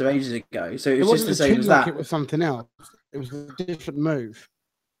main roster ages ago. So it was just the same as that. It was something else. It was a different move.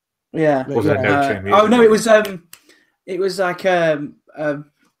 Yeah. But Was there no chain Oh no, music? it was like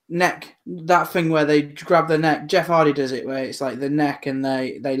neck, that thing where they grab the neck. Jeff Hardy does it where it's like the neck and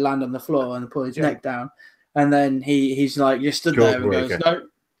they land on the floor and pull his neck down, and then he's like just stood there and goes no.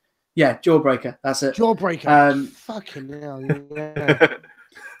 Yeah, jawbreaker. That's it. Jawbreaker. Fucking hell. Yeah.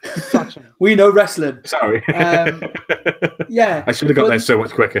 We know wrestling. Sorry. Yeah. I should have got there so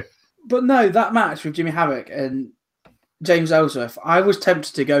much quicker. But no, that match with Jimmy Havoc and James Ellsworth, I was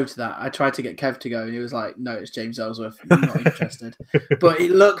tempted to go to that. I tried to get Kev to go, and he was like, no, it's James Ellsworth. I'm not interested. But it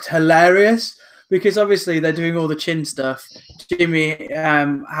looked hilarious because obviously they're doing all the chin stuff. Jimmy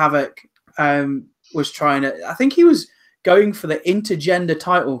Havoc was trying to, I think he was going for the intergender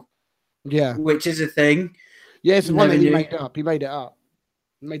title. Yeah. Which is a thing. Yeah, it's the one that he made up. He made it up.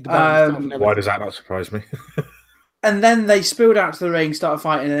 He made the why does that not surprise me? And then they spilled out to the ring, started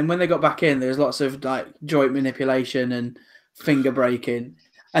fighting, and then when they got back in, there was lots of like joint manipulation and finger breaking.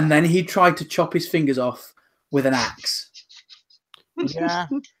 And then he tried to chop his fingers off with an axe. Yeah.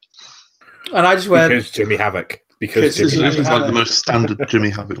 And I just went because Jimmy Havoc. Because This is like the most standard Jimmy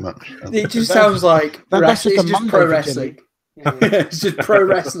Havoc match. It just sounds like that's just it's just pro wrestling. Yeah. It's just pro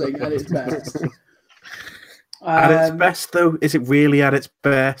wrestling at its best. At its best, though, is it really at its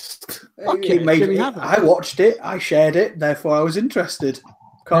best? I watched it, I shared it, therefore I was interested.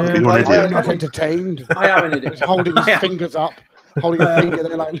 Can't complain. I'm not entertained. I am an idiot. Holding his fingers up, holding a finger.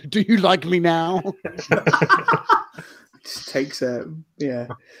 They're like, "Do you like me now?" Just takes a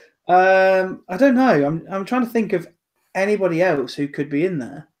I don't know. I'm trying to think of anybody else who could be in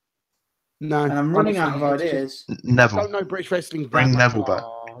there. No, and I'm running out of ideas. Neville. I don't know British wrestling. Bring Neville back.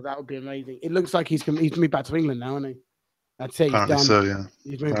 Oh, that would be amazing. It looks like he's moved back to England now, isn't he? That's it. He's Apparently done. so, yeah.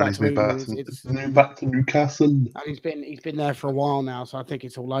 He's moved back to England. He's moved back to Newcastle. And he's been there for a while now, so I think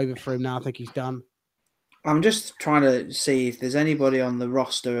it's all over for him now. I think he's done. I'm just trying to see if there's anybody on the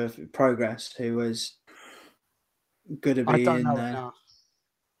roster of Progress who was going to be in there. Enough.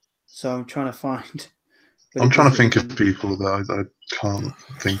 So I'm trying to find. I'm trying to think of people that I can't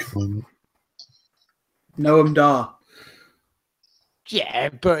think of them. Noam Dar. Yeah,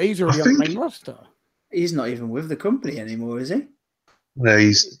 but he's already on the main roster. He's not even with the company anymore, is he? Yeah,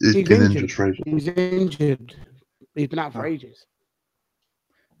 he's been injured for ages. He's injured. He's been out for ages.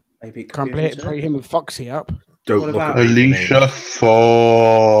 Maybe can't play him with Foxy up. Don't look at Alicia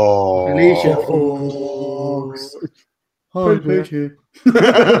Fox. Alicia Fox. Hi, Alicia.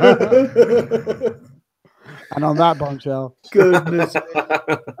 And on that bombshell. Goodness.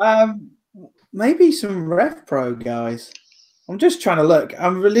 Maybe some Rev Pro guys. I'm just trying to look.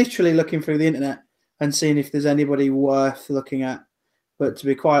 I'm literally looking through the internet and seeing if there's anybody worth looking at. But to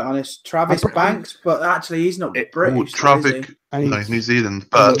be quite honest, Travis Banks, but actually he's not British. Travis, no, he's New Zealand.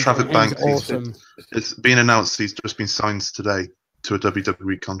 But Travis Banks, awesome. It's been announced he's just been signed today to a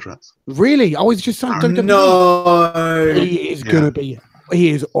WWE contract. Really? Oh, he's just signed WWE? No. He is going to be. He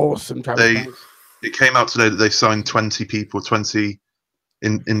is awesome, Travis Banks. It came out today that they signed 20 people, 20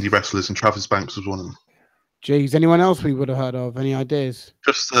 indie wrestlers, and Travis Banks was one of them. Jeez, anyone else we would have heard of? Any ideas?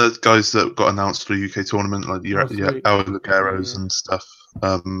 Just the guys that got announced for the UK tournament, like your El Lugeros and stuff.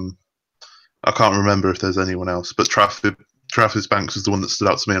 I can't remember if there's anyone else, but Travis Banks was the one that stood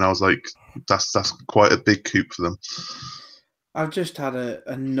out to me, and I was like, that's quite a big coup for them. I've just had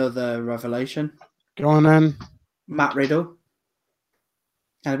another revelation. Go on, then. Matt Riddle.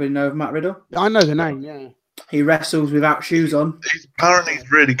 Anybody know of Matt Riddle? I know the name, yeah. He wrestles without shoes on. Apparently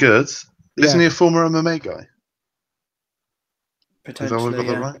he's really good. Isn't he a former MMA guy? Potentially, Is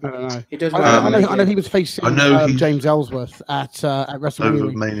that right? I don't know. He does. I know he was facing James Ellsworth at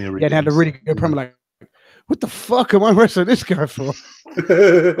WrestleMania. Yeah, they had a really good promo. Like, what the fuck am I wrestling this guy for?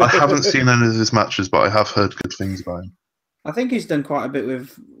 I haven't seen any of his matches, but I have heard good things about him. I think he's done quite a bit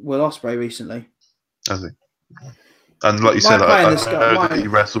with Will Ospreay recently. Has he? And like you said, I know that he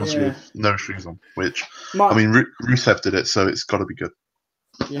wrestles with no shoes on, which, I mean, Rusev did it, so it's got to be good.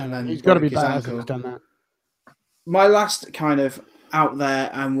 Yeah, he's got to be bad if he's done that. My last kind of out there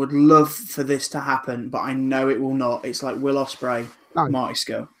and would love for this to happen, but I know it will not. It's like Will Ospreay, Marty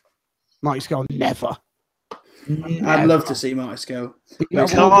Scurll. Marty Scurll, never. I'd love to see Marty Scurll.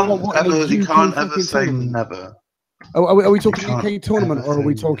 You can't ever say never. Are we talking can't UK tournament, or are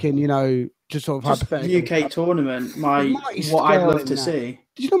we ever say talking, just sort of Just hypothetical? UK tournament. Mighty What I'd Skull love in to that. see.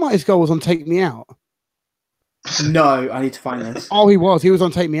 Did you know Mighty Skull was on Take Me Out? No, I need to find this. Oh, he was. He was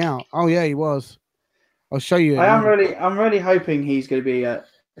on Take Me Out. Oh, yeah, he was. I'll show you. I'm really hoping he's going to be a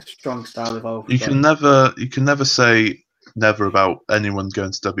strong style evolved. You can never say never about anyone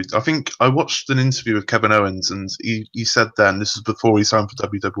going to WWE. I think I watched an interview with Kevin Owens, and he said then, this was before he signed for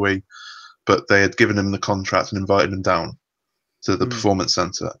WWE, but they had given him the contract and invited him down to the Performance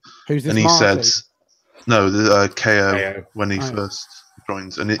Center. Who's this? And he Marty? said, no, the KO KO. when he Oh, yeah. first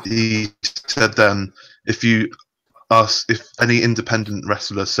joined, and he said then, if any independent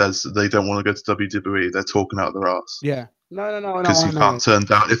wrestler says that they don't want to go to WWE, they're talking out their arse. Yeah. No. Because I you know. can't turn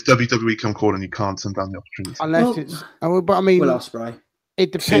down, if WWE come calling, you can't turn down the opportunity. Unless Well, it's. But I mean, Will Ospreay.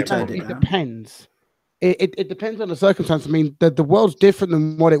 it depends. turned It it down. depends. It depends on the circumstance. I mean, the world's different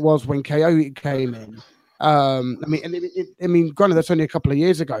than what it was when KO came in. I mean, granted, that's only a couple of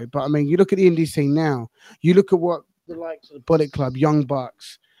years ago, but I mean, you look at the indie scene now. You look at what the likes of the Bullet Club, Young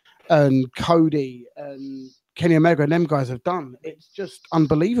Bucks, and Cody and Kenny Omega and them guys have done. It's just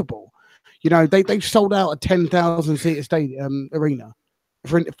unbelievable. They've sold out a 10,000 seat stadium arena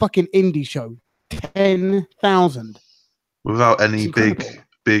for a fucking indie show. 10,000 Without any It's incredible.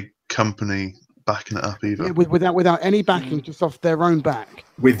 big company backing it up either. Yeah, without any backing, just off their own back.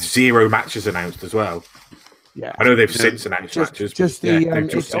 With 0 matches announced as well. Yeah. I know they've since announced matches. Just but yeah, the they've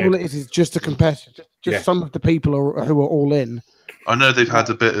just all it is just a competitor. Just Yeah. some of the people who are all in. I know they've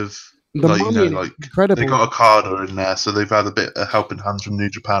had a bit of The like, money in like it's incredible. they got Okada in there, so they've had a bit of helping hands from New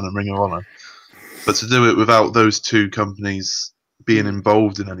Japan and Ring of Honor. But to do it without those two companies being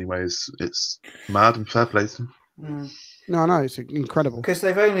involved in any way it's mad, and fair play to them. No, it's incredible. Because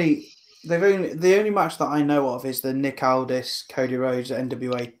the only match that I know of is the Nick Aldis Cody Rhodes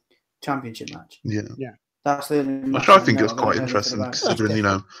NWA Championship match. Yeah. That's the only match Which I I think know is of. quite I don't know interesting anything about it.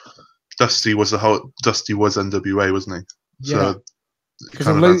 considering, Dusty was NWA, wasn't he? Yeah. So Because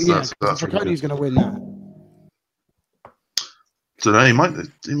kind of adds that, so that's really Cody's going to win that. So no, he might.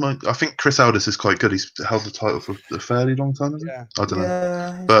 I think Chris Aldis is quite good. He's held the title for a fairly long time. Hasn't he? Yeah. I don't know.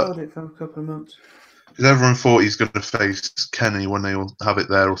 Yeah, he's But- held it for a couple of months. Because everyone thought he's going to face Kenny when they'll have it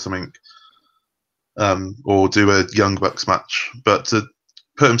there or something, or do a Young Bucks match. But to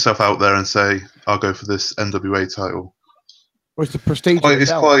put himself out there and say, "I'll go for this NWA title," Or it's the prestige.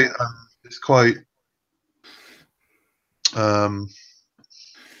 it's quite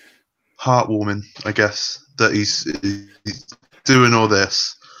heartwarming, I guess, that he's doing all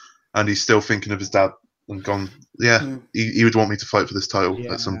this and he's still thinking of his dad and gone, he would want me to fight for this title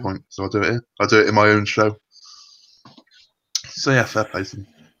at some point, so I'll do it here. I'll do it in my own show. So yeah, fair play to him.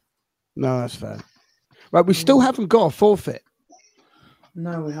 No, that's fair. Right, we still haven't got a forfeit.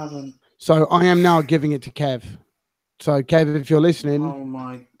 No, we haven't. So I am now giving it to Kev. So Kev, if you're listening, Oh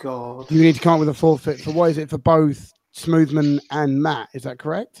my god. you need to come up with a forfeit for what is it for both Smoothman and Matt? Is that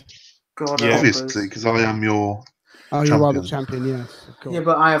correct? God, Yeah. help us. Obviously, because I am your Oh, you are the champion. champion, yes. Of course. Yeah,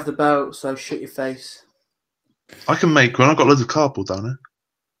 but I have the belt, so shut your face. I can make one. I've got loads of cardboard down there.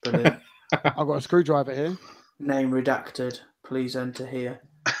 Brilliant. I've got a screwdriver here. Name redacted. Please enter here.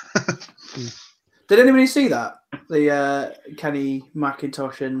 Did anybody see that? The Kenny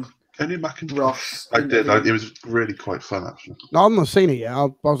McIntosh and Kenny McIntosh. Ross. I did. It was really quite fun, actually. No, I've not seen it yet. I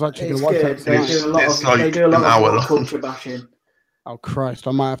was actually It's going to watch good. that They tonight. do a lot It's of like they do a an lot hour of long. culture bashing. Oh Christ!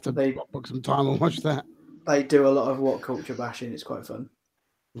 I might have to They- book some time and watch that. They do a lot of what culture bashing. It's quite fun.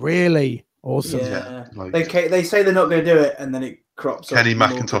 Really awesome. Yeah. Like, They say they're not going to do it, and then it crops up. Kenny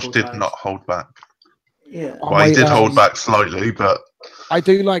multiple McIntosh did times. not hold back. Yeah. Oh, Well, he wait, did hold back slightly, but I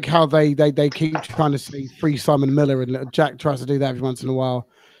do like how they keep trying to say free Simon Miller, and Jack tries to do that every once in a while.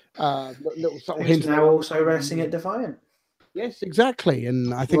 Little subtle He's hints. now also wrestling at Defiant. Yes, exactly,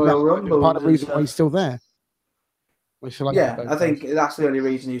 and I think Royal that's Rumble part of the and reason why stuff. he's still there. We still like Yeah, those I think guys. that's the only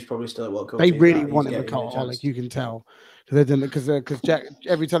reason he's probably still at World Cup. They is really that he's want him a getting chance. cultaholic. You can tell because Jack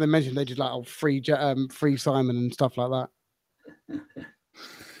every time they mention they just like free Simon and stuff like that.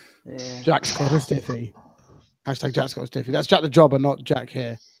 Yeah. Jack's got a stiffy. Hashtag Jack's got a stiffy. That's Jack the Jobber, not Jack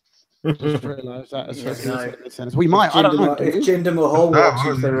here. Just realised that. Yeah, no. We might. I don't know. If dude. Jinder Mahal walks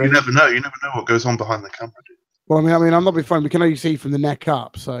into the you ring, never know. You never know what goes on behind the camera. Well, I mean, I'm not being funny. We can only see from the neck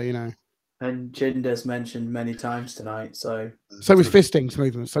up, so you know. and Jinder's mentioned many times tonight, so So was fisting,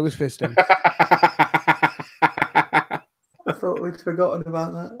 Smoothman. So was fisting. I thought we'd forgotten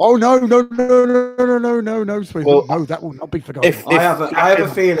about that. Oh no, Smoothman. Well, no, that will not be forgotten. if- I have a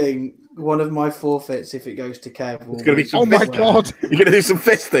feeling one of my forfeits if it goes to Kev. It's going to be some Oh my fisting. God. You're going to do some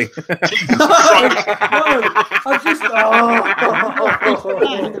fisting. No, I just.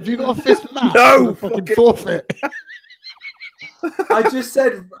 Oh. Have you got a fist match? No, fucking fucking- forfeit. I just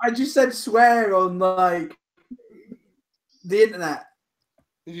said swear on like the internet.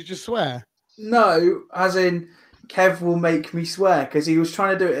 Did you just swear? No, as in Kev will make me swear because he was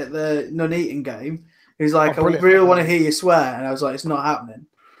trying to do it at the Nuneaton game. He's like, Oh, I brilliant. really want to hear you swear, and I was like, it's not happening.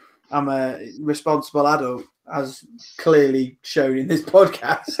 I'm a responsible adult, as clearly shown in this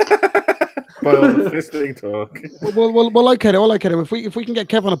podcast. By all the fisting talk. Well, okay, then. Well, okay, then. If we can get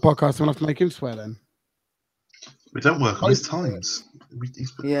Kev on a podcast, we'll have to make him swear then. We don't work on his times.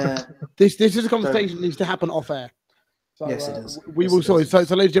 Yeah, This is a conversation that needs to happen off air. So, Yes, it is. We Yes, will it sort it. is.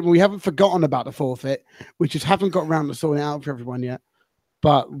 So, ladies and gentlemen, we haven't forgotten about the forfeit. We just haven't got around to sorting it out for everyone yet.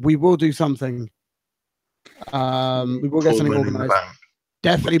 But we will do something. We will get something organised.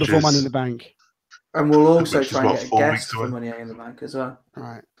 Definitely Which before is- Money in the Bank. and we'll also Which is try and what, get a 4 guest weeks for away? Money in the Bank as well. All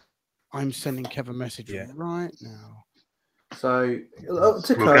right. I'm sending Kev a message Yeah. right now. So up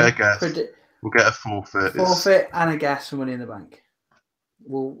to We'll come, get a guest. predict- We'll get a forfeit. forfeit and a guest for Money in the Bank.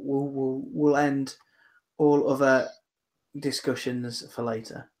 We'll end all other discussions for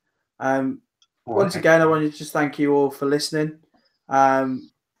later. Once again, I want to just thank you all for listening.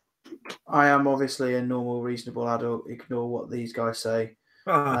 I am obviously a normal, reasonable adult. Ignore what these guys say.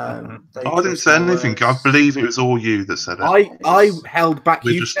 They I didn't twist say my anything. I words. believe it was all you that said it. I held back.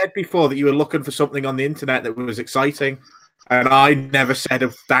 We You just- said before that you were looking for something on the internet that was exciting, and I never said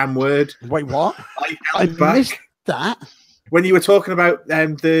a damn word. Wait, what? I I held back. missed that. When you were talking about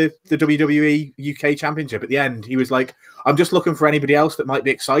the WWE UK Championship at the end, he was like, "I'm just looking for anybody else that might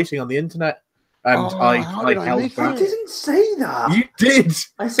be exciting on the internet," and Oh, how I did I held miss I back. didn't say that. You did.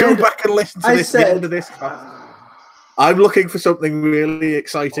 I Go said. back and listen to I this. said. The end of this. I'm looking for something really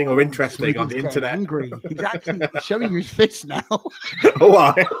exciting or interesting on He's the getting internet. Angry. He's actually showing his fist now. Oh,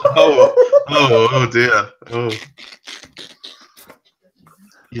 why? Oh dear. Oh.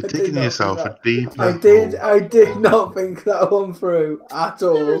 You're I did digging not yourself do a that. deep I did not think that one through at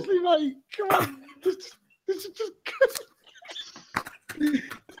all. Seriously, mate. Come on. This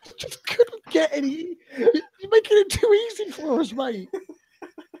just couldn't get any. You're making it too easy for us, mate.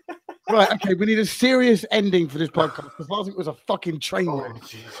 Right, okay, we need a serious ending for this podcast because last week was a fucking train wreck,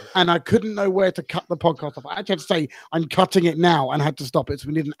 and I couldn't know where to cut the podcast off. I actually had to say I'm cutting it now and had to stop it. So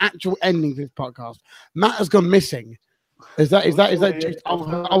we need an actual ending for this podcast. Matt has gone missing. Is that just?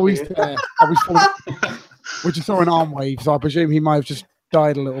 Are we there? Are we still? We just saw an arm wave, so I presume he might have just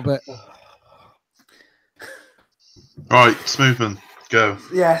died a little bit. Right, Smoothman, go.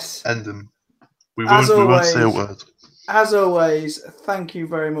 Yes. End him. We As won't say a always- word. As always, thank you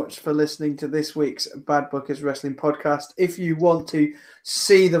very much for listening to this week's Bad Bookers Wrestling Podcast. If you want to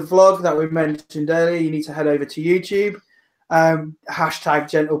see the vlog that we mentioned earlier, you need to head over to YouTube. Hashtag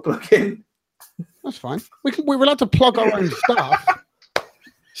gentle plugin. That's fine. We're allowed to plug our own stuff.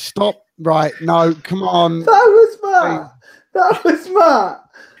 Stop. Right. No, come on. That was Matt. That was Matt.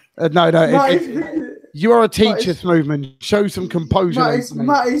 No. Matt, You are a teacher, Matt is- Smoothman. Show some composure.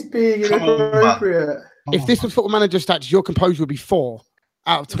 Matt is being Come on, Matt. inappropriate. If this was Football Manager stats, your composure would be 4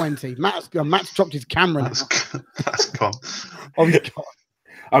 out of 20. Matt's dropped his camera now. That's gone. Oh, my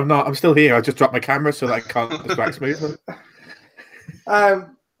God. I'm still here. I just dropped my camera so that I can't distract Smoothman.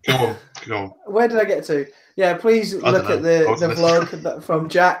 Um, Go on. Where did I get to? Yeah, please I look don't at know. I the wasn't vlog from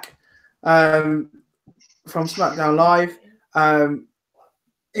Jack from SmackDown Live.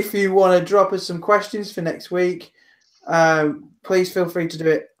 If you want to drop us some questions for next week, please feel free to do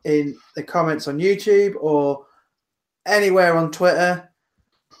it in the comments on YouTube or anywhere on Twitter.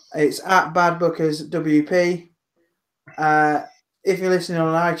 It's at BadBookersWP. If you're listening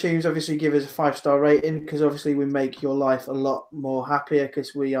on iTunes, obviously give us a 5-star rating because obviously we make your life a lot more happier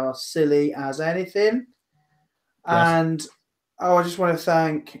because we are silly as anything. Yes. And I just want to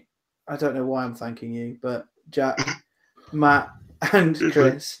thank, I don't know why I'm thanking you, but Jack, Matt, and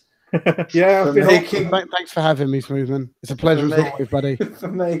Chris Yeah, for I've been making, Thanks for having me, Smoothman. It's a pleasure as Me. always, buddy. for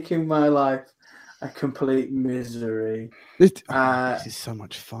making my life a complete misery. This is so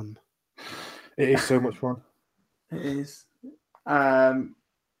much fun. It is so much fun. It is.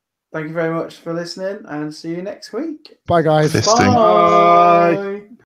 Thank you very much for listening and see you next week. Bye, guys. Fisting. Bye.